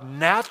of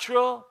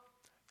natural,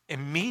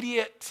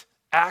 immediate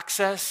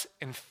access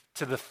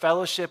to the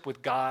fellowship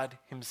with God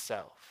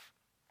himself,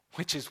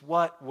 which is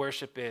what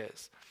worship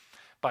is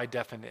by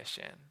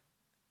definition.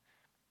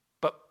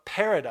 But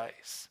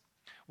paradise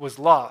was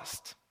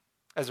lost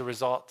as a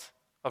result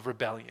of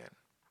rebellion.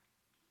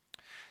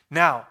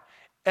 Now,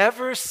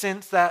 ever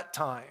since that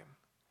time,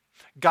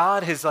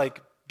 God has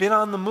been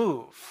on the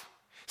move,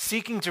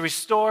 seeking to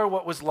restore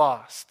what was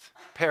lost,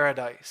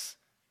 paradise.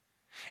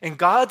 And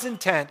God's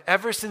intent,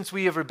 ever since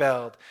we have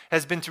rebelled,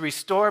 has been to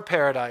restore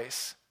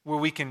paradise where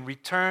we can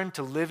return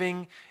to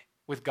living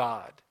with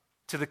God,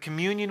 to the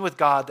communion with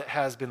God that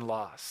has been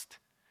lost.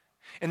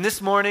 And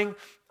this morning,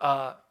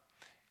 I'm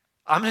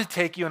going to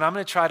take you and I'm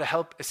going to try to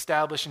help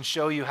establish and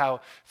show you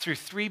how through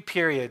three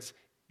periods,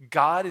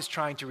 God is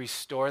trying to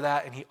restore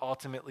that, and he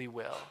ultimately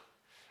will.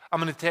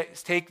 I'm going to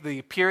take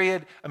the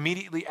period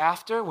immediately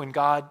after when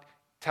God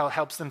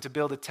helps them to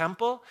build a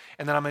temple,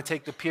 and then I'm going to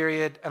take the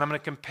period and I'm going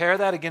to compare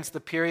that against the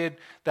period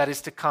that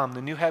is to come,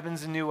 the new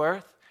heavens and new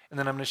earth, and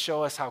then I'm going to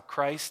show us how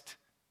Christ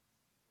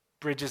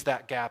bridges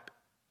that gap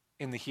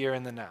in the here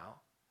and the now.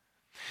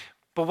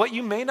 But what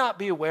you may not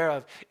be aware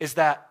of is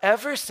that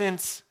ever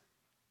since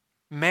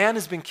man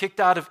has been kicked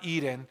out of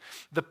Eden,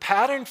 the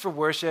pattern for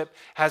worship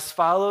has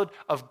followed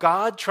of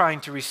God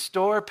trying to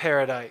restore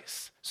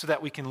paradise so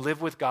that we can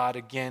live with God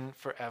again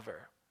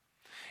forever.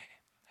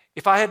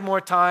 If I had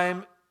more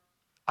time,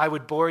 I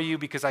would bore you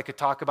because I could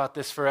talk about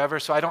this forever,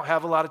 so I don't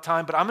have a lot of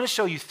time, but I'm going to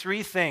show you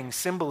three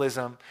things,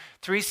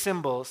 three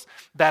symbols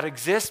that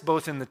exist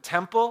both in the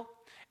temple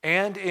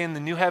and in the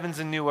new heavens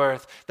and new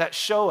earth that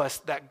show us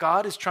that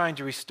God is trying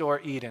to restore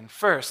Eden.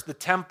 First, the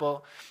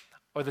temple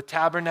or the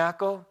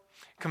tabernacle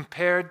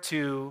compared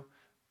to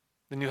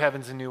the new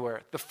heavens and new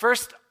earth. The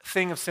first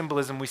thing of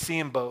symbolism we see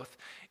in both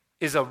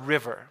is a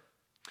river.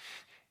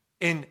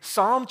 In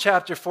Psalm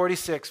chapter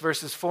 46,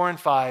 verses 4 and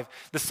 5,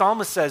 the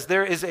psalmist says,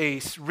 "There is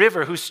a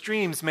river whose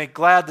streams make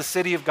glad the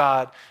city of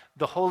God,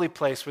 the holy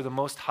place where the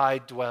Most High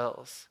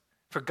dwells.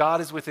 For God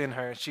is within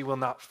her, she will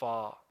not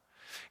fall.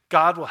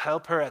 God will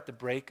help her at the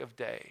break of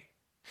day."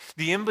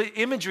 The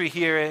imagery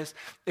here is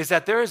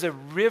that there is a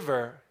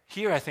river,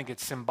 here I think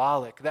it's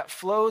symbolic, that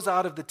flows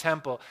out of the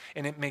temple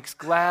and it makes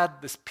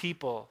glad this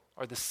people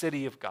or the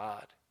city of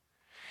God.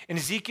 In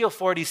Ezekiel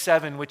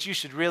 47, which you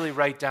should really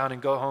write down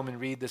and go home and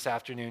read this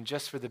afternoon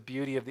just for the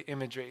beauty of the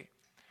imagery,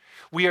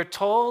 we are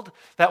told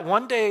that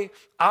one day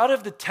out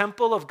of the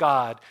temple of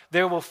God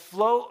there will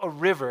flow a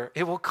river.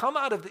 It will come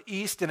out of the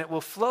east and it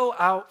will flow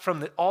out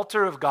from the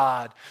altar of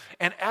God.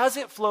 And as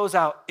it flows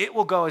out, it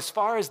will go as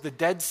far as the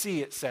Dead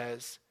Sea, it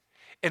says.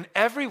 And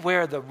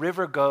everywhere the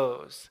river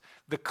goes,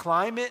 the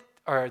climate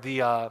or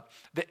the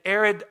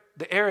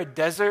arid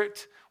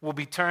desert will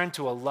be turned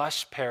to a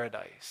lush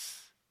paradise.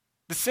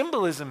 The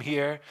symbolism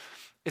here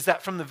is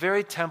that from the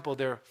very temple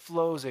there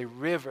flows a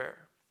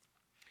river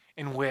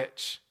in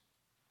which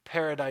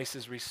paradise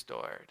is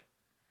restored.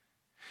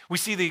 We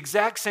see the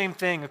exact same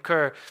thing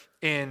occur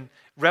in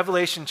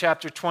Revelation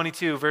chapter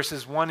 22,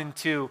 verses 1 and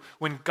 2,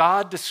 when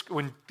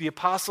the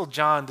Apostle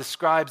John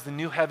describes the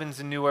new heavens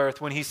and new earth,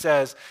 when he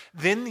says,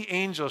 "Then the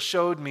angel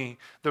showed me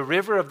the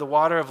river of the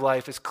water of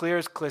life, as clear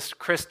as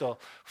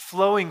crystal,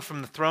 flowing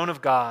from the throne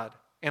of God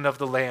and of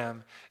the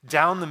Lamb,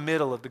 down the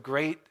middle of the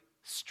great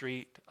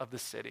street of the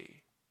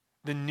city,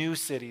 the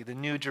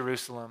new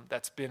Jerusalem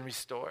that's been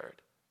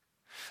restored."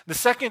 The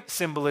second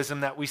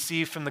symbolism that we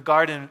see from the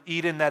Garden of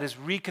Eden that is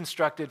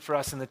reconstructed for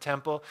us in the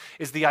temple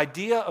is the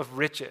idea of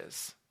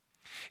riches.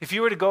 If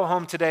you were to go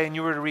home today and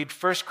you were to read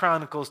 1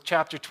 Chronicles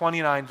chapter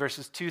 29,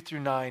 verses 2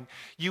 through 9,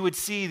 you would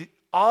see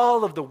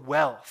all of the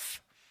wealth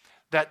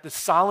that the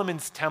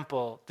Solomon's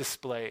temple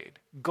displayed,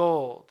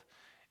 gold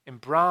and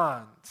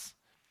bronze,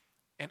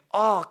 and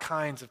all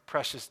kinds of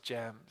precious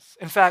gems.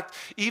 In fact,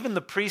 even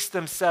the priests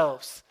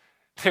themselves,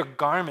 their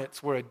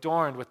garments were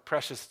adorned with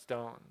precious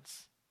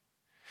stones.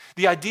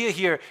 The idea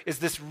here is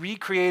this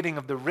recreating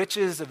of the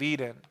riches of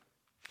Eden,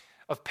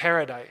 of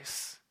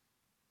paradise.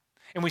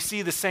 And we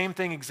see the same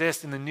thing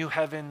exist in the new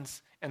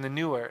heavens and the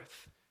new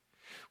earth.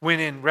 When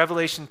in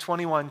Revelation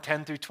 21,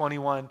 10 through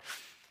 21,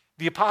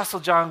 the Apostle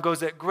John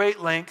goes at great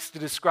lengths to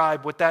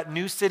describe what that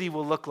new city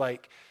will look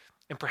like.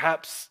 And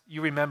perhaps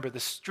you remember the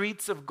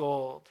streets of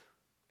gold.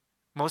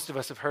 Most of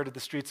us have heard of the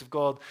streets of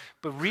gold,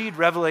 but read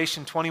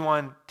Revelation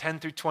 21, 10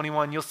 through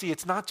 21. You'll see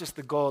it's not just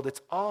the gold,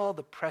 it's all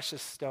the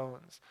precious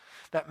stones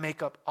that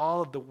make up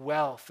all of the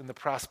wealth and the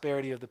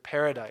prosperity of the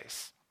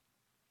paradise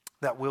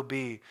that will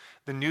be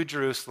the new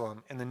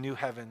Jerusalem and the new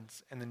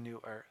heavens and the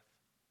new earth.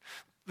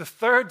 The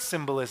third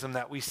symbolism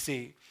that we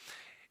see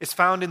is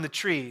found in the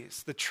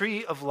trees, the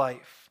tree of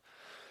life.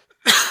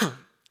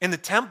 In the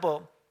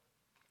temple,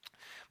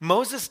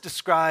 Moses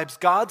describes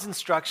God's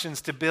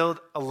instructions to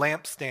build a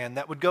lampstand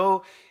that would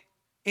go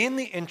in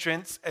the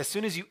entrance as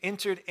soon as you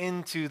entered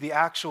into the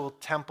actual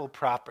temple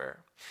proper.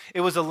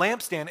 It was a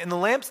lampstand, and the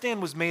lampstand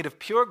was made of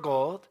pure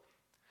gold,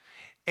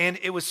 and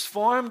it was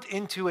formed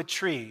into a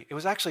tree. It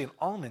was actually an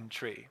almond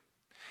tree.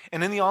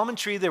 And in the almond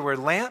tree there were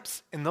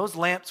lamps, and those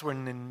lamps were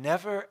to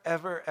never,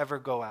 ever, ever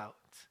go out,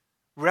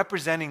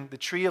 representing the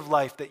tree of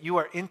life, that you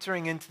are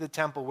entering into the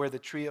temple where the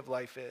tree of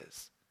life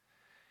is.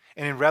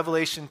 And in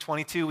Revelation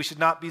 22, we should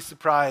not be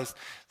surprised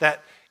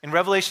that in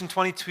Revelation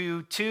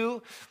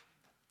 22:2,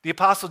 the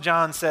Apostle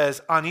John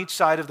says, "On each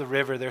side of the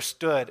river there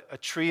stood a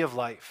tree of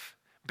life,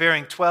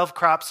 bearing 12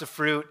 crops of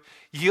fruit,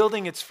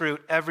 yielding its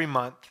fruit every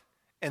month,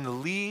 and the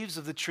leaves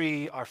of the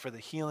tree are for the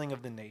healing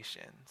of the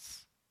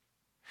nations."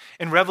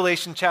 In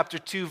Revelation chapter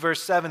 2,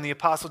 verse 7, the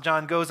Apostle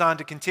John goes on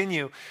to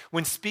continue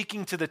when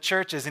speaking to the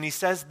churches, and he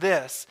says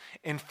this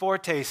in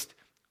foretaste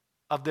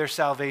of their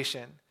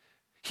salvation.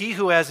 "He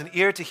who has an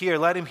ear to hear,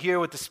 let him hear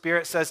what the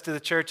Spirit says to the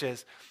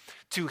churches.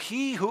 To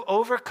he who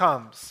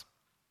overcomes,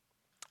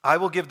 I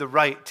will give the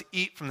right to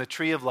eat from the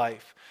tree of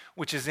life,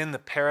 which is in the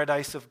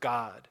paradise of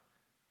God."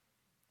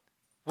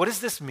 What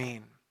does this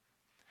mean?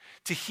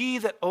 To he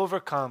that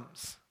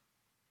overcomes.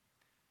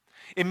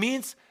 It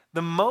means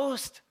the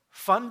most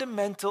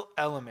fundamental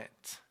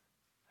element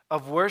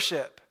of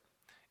worship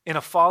in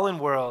a fallen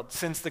world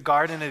since the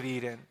Garden of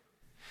Eden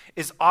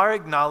is our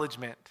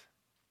acknowledgement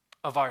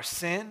of our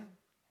sin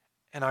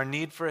and our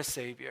need for a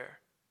Savior.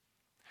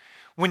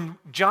 When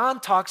John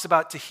talks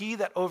about to he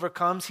that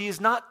overcomes, he is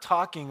not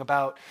talking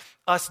about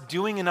us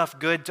doing enough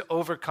good to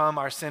overcome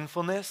our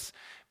sinfulness,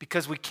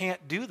 because we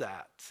can't do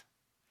that.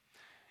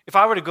 If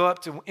I were to go up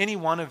to any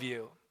one of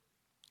you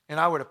and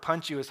I were to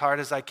punch you as hard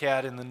as I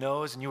can in the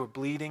nose and you were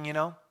bleeding,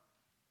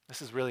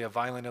 this is really a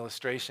violent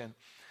illustration.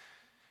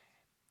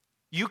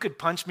 You could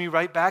punch me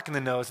right back in the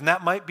nose, and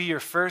that might be your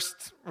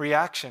first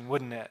reaction,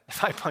 wouldn't it?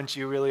 If I punch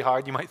you really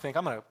hard, you might think,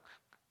 I'm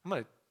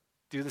gonna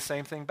do the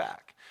same thing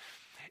back.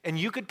 And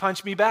you could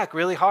punch me back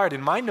really hard,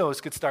 and my nose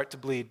could start to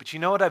bleed. But you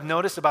know what I've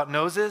noticed about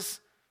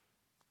noses?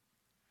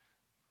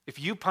 If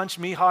you punch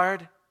me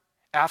hard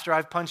after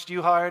I've punched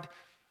you hard,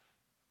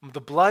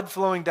 the blood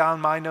flowing down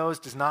my nose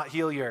does not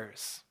heal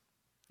yours.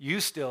 You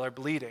still are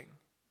bleeding.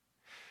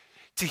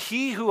 To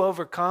he who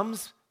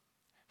overcomes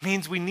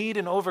means we need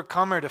an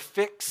overcomer to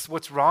fix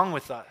what's wrong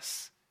with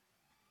us.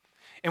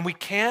 And we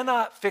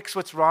cannot fix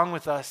what's wrong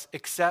with us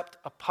except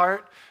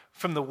apart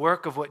from the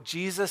work of what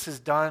Jesus has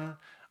done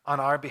on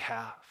our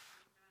behalf.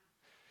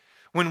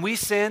 When we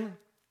sin,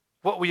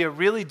 what we are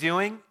really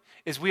doing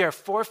is we are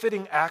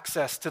forfeiting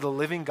access to the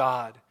living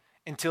God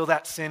until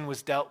that sin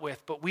was dealt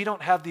with, but we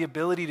don't have the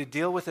ability to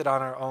deal with it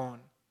on our own.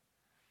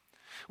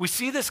 We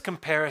see this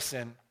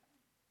comparison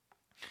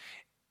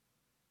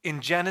in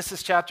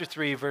Genesis chapter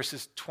 3,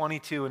 verses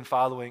 22 and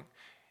following,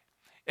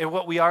 and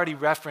what we already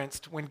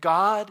referenced, when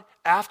God,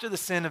 after the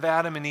sin of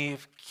Adam and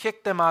Eve,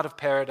 kicked them out of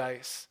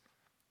paradise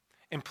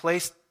and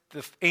placed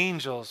the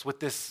angels with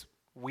this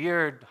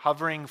weird,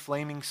 hovering,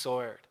 flaming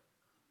sword,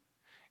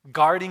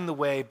 guarding the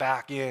way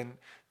back in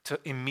to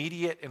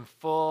immediate and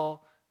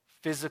full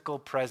physical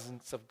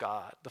presence of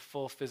God, the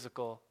full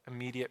physical,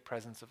 immediate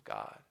presence of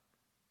God.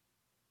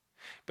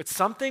 But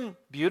something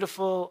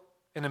beautiful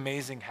and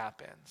amazing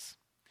happens.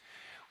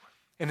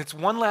 And it's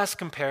one last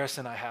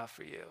comparison I have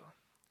for you.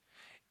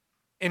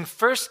 In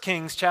 1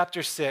 Kings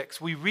chapter 6,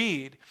 we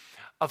read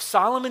of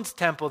Solomon's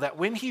temple that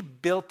when he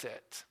built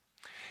it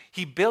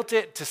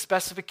to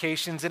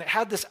specifications, and it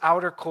had this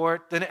outer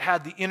court, then it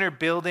had the inner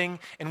building,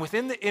 and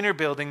within the inner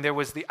building there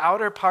was the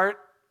outer part,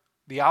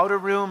 the outer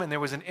room, and there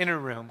was an inner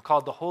room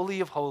called the Holy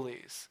of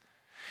Holies.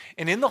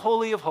 And in the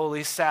Holy of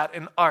Holies sat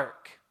an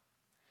ark.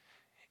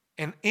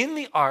 And in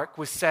the ark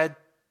was said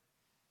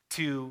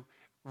to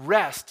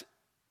rest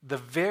the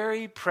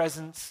very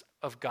presence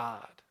of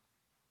God.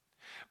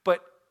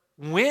 But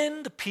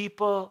when the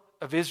people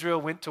of Israel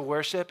went to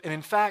worship, and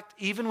in fact,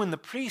 even when the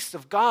priests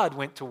of God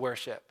went to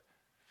worship,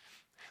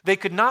 they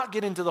could not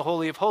get into the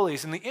Holy of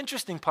Holies. And the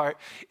interesting part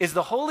is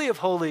the Holy of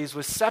Holies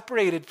was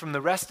separated from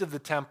the rest of the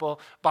temple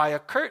by a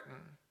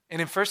curtain.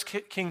 And in 1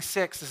 Kings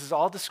 6, this is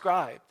all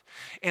described.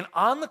 And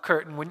on the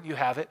curtain, wouldn't you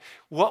have it,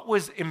 what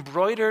was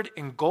embroidered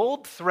in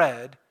gold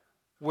thread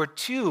were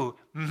two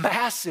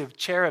massive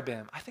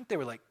cherubim. I think they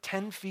were like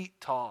 10 feet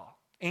tall,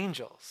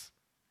 angels.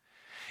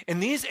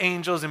 And these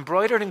angels,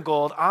 embroidered in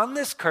gold on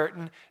this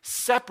curtain,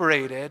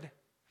 separated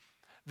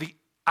the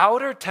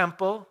outer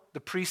temple, the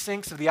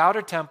precincts of the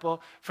outer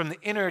temple, from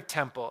the inner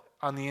temple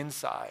on the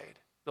inside,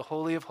 the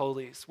Holy of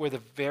Holies, where the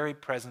very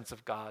presence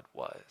of God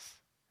was.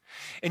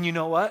 And you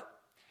know what?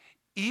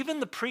 Even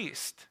the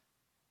priest,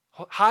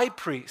 high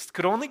priest,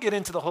 could only get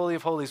into the Holy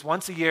of Holies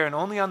once a year, and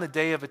only on the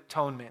Day of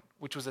Atonement,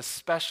 which was a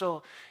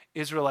special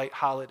Israelite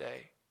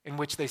holiday in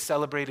which they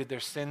celebrated their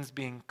sins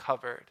being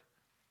covered.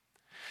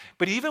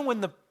 But even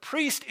when the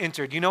priest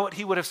entered, you know what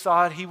he would have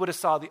saw? He would have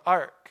saw the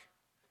ark.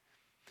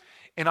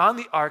 And on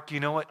the ark, you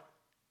know what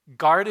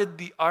guarded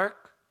the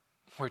ark?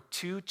 Were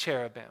two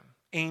cherubim,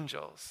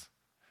 angels,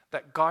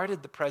 that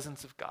guarded the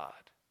presence of God.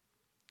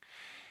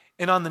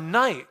 And on the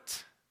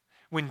night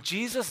when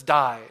Jesus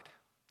died,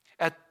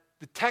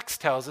 the text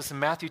tells us in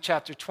Matthew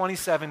chapter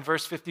 27,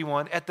 verse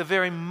 51, at the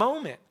very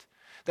moment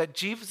that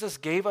Jesus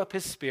gave up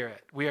his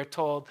spirit, we are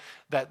told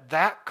that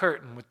that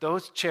curtain with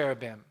those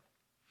cherubim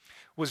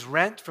was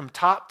rent from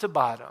top to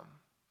bottom.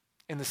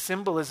 And the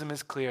symbolism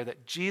is clear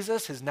that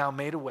Jesus has now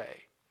made a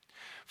way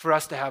for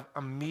us to have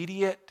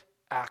immediate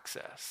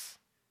access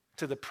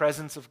to the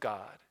presence of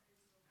God.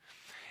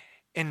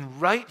 And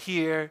right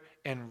here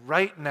and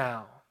right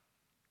now,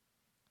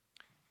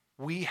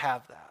 we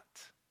have that.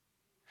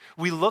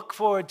 We look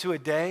forward to a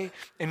day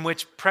in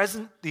which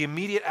the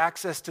immediate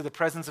access to the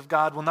presence of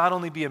God will not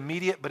only be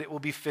immediate, but it will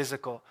be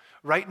physical.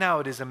 Right now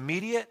it is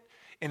immediate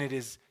and it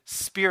is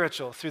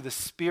spiritual through the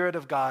Spirit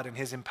of God and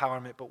his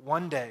empowerment. But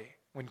one day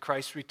when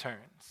Christ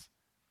returns,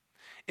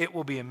 it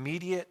will be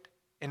immediate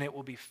and it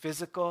will be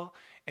physical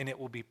and it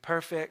will be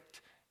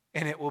perfect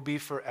and it will be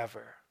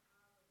forever.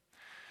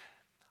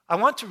 I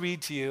want to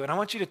read to you, and I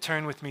want you to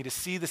turn with me to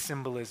see the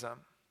symbolism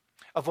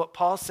of what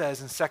Paul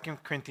says in 2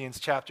 Corinthians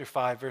chapter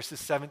 5, verses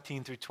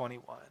 17 through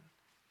 21.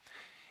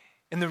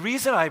 And the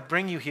reason I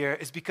bring you here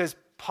is because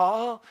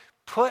Paul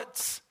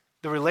puts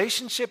the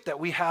relationship that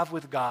we have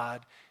with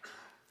God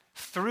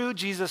through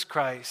Jesus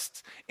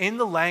Christ in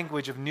the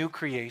language of new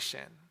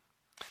creation.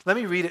 Let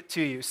me read it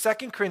to you.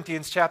 2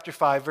 Corinthians chapter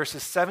 5,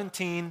 verses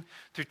 17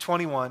 through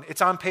 21.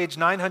 It's on page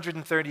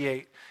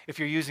 938 if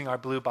you're using our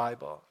blue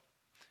Bible.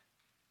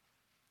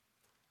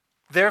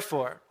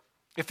 Therefore,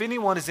 if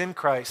anyone is in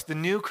Christ, the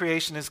new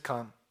creation has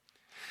come.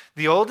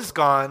 The old is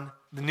gone,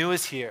 the new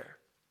is here.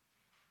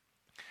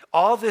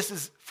 All this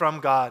is from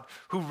God,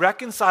 who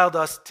reconciled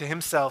us to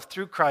himself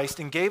through Christ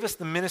and gave us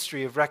the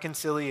ministry of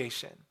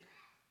reconciliation.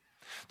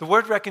 The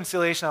word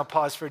reconciliation, I'll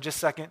pause for just a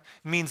second,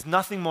 means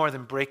nothing more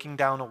than breaking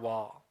down a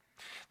wall.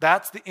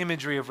 That's the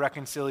imagery of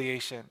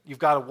reconciliation. You've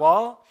got a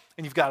wall,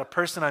 and you've got a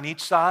person on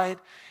each side,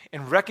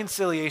 and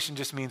reconciliation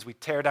just means we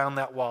tear down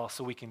that wall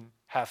so we can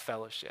have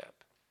fellowship.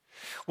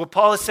 What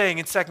Paul is saying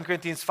in 2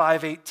 Corinthians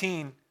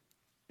 5:18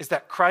 is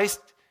that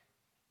Christ's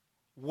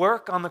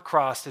work on the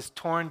cross has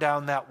torn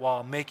down that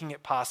wall, making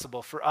it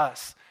possible for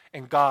us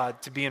and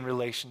God to be in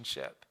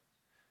relationship.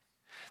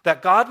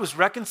 That God was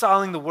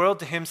reconciling the world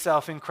to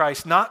himself in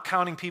Christ, not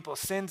counting people's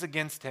sins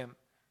against them.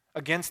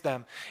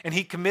 And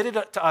he committed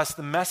to us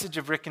the message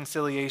of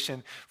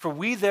reconciliation. For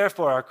we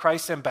therefore are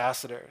Christ's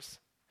ambassadors,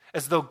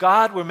 as though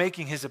God were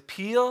making his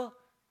appeal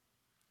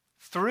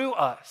through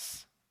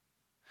us.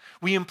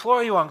 We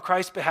implore you on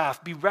Christ's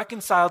behalf, be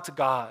reconciled to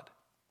God.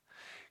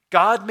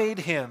 God made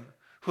him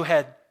who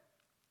had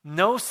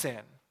no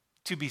sin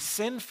to be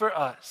sin for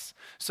us,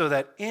 so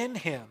that in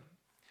him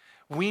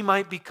we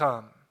might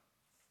become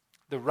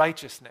the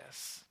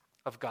righteousness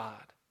of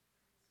God.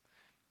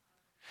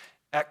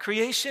 At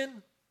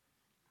creation,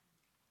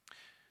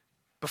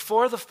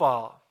 before the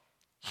fall,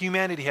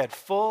 humanity had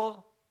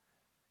full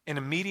and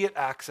immediate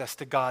access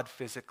to God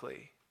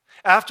physically.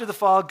 After the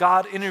fall,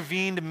 God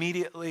intervened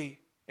immediately,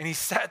 and he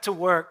set to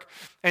work.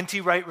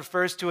 N.T. Wright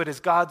refers to it as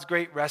God's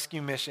great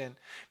rescue mission,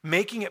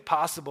 making it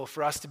possible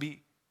for us to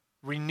be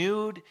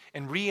renewed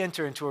and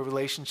re-enter into a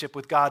relationship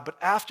with God. But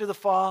after the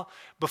fall,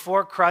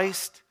 before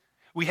Christ,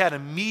 we had a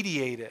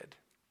mediated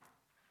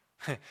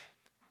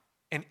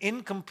and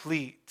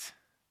incomplete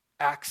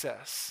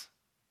access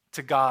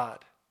to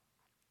God.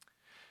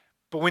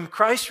 But when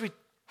Christ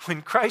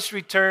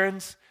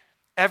returns,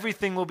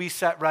 everything will be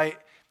set right.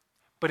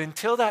 But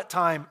until that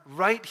time,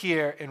 right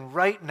here and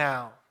right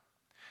now,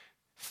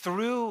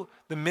 through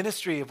the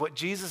ministry of what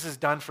Jesus has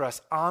done for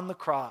us on the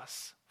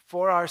cross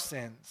for our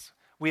sins,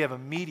 we have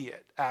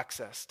immediate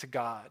access to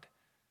God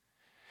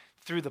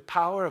through the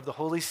power of the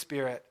Holy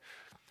Spirit,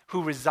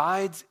 who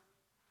resides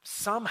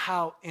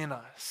somehow in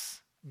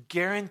us,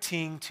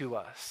 guaranteeing to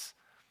us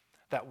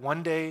that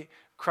one day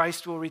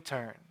Christ will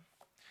return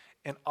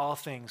and all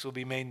things will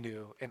be made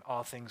new and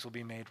all things will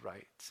be made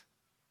right.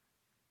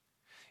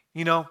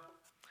 You know,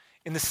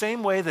 in the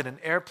same way that an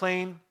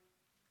airplane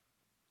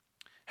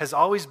has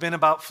always been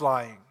about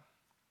flying,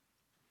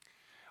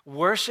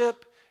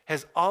 worship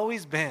has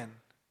always been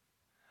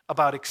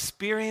about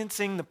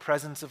experiencing the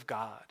presence of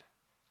God.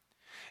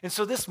 And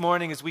so this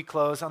morning, as we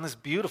close on this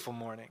beautiful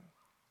morning,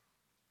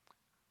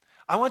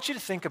 I want you to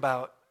think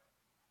about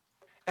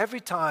every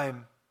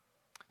time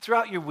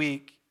throughout your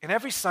week and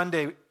every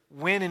Sunday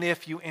when and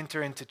if you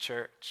enter into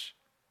church.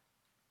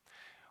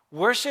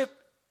 Worship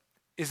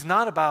is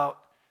not about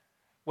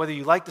whether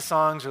you like the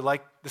songs or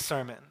like the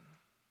sermon.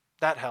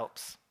 That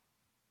helps.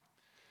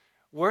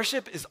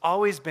 Worship has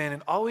always been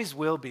and always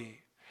will be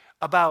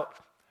about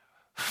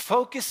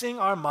focusing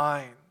our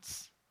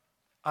minds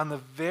on the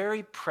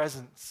very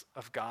presence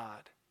of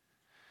God.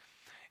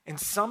 And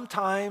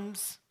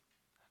sometimes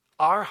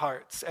our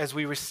hearts, as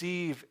we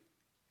receive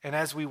and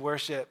as we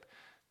worship,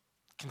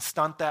 can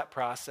stunt that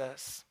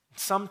process.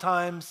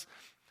 Sometimes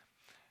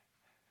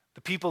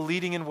the people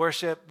leading in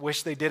worship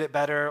wish they did it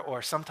better,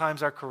 or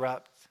sometimes are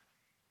corrupt.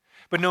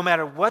 But no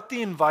matter what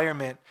the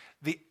environment,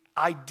 the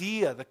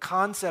idea, the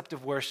concept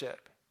of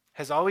worship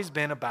has always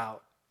been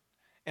about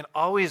and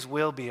always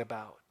will be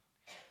about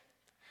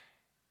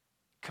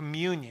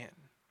communion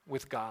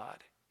with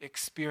God,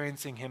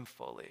 experiencing him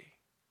fully.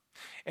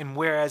 And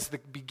whereas the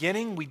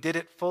beginning we did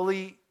it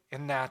fully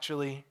and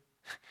naturally,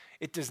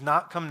 it does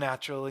not come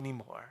natural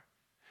anymore.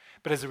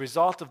 But as a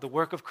result of the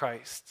work of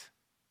Christ,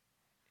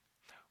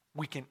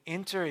 we can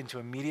enter into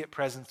immediate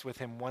presence with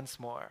him once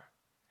more.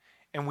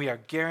 And we are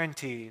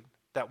guaranteed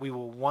that we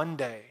will one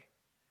day,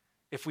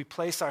 if we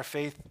place our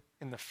faith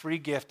in the free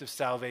gift of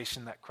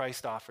salvation that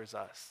Christ offers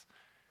us,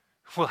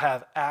 we'll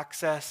have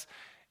access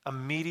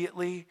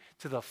immediately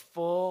to the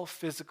full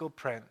physical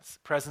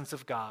presence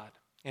of God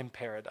in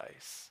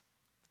paradise.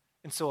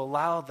 And so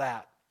allow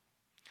that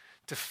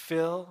to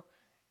fill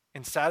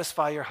and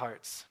satisfy your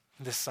hearts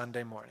this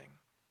Sunday morning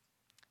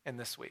and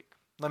this week.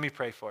 Let me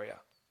pray for you.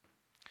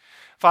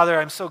 Father,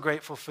 I'm so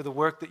grateful for the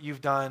work that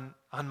you've done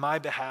on my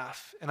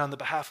behalf and on the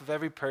behalf of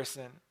every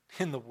person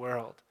in the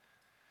world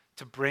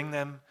to bring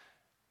them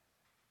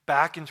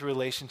back into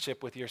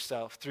relationship with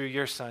yourself through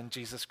your Son,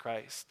 Jesus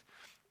Christ.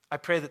 I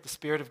pray that the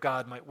Spirit of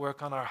God might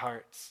work on our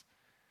hearts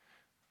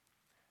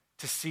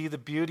to see the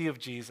beauty of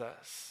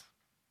Jesus,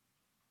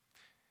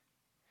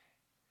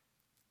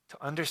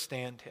 to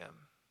understand him,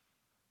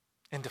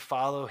 and to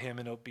follow him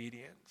in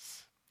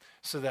obedience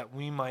so that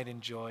we might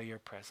enjoy your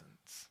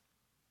presence.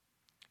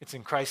 It's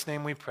in Christ's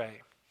name we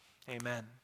pray. Amen.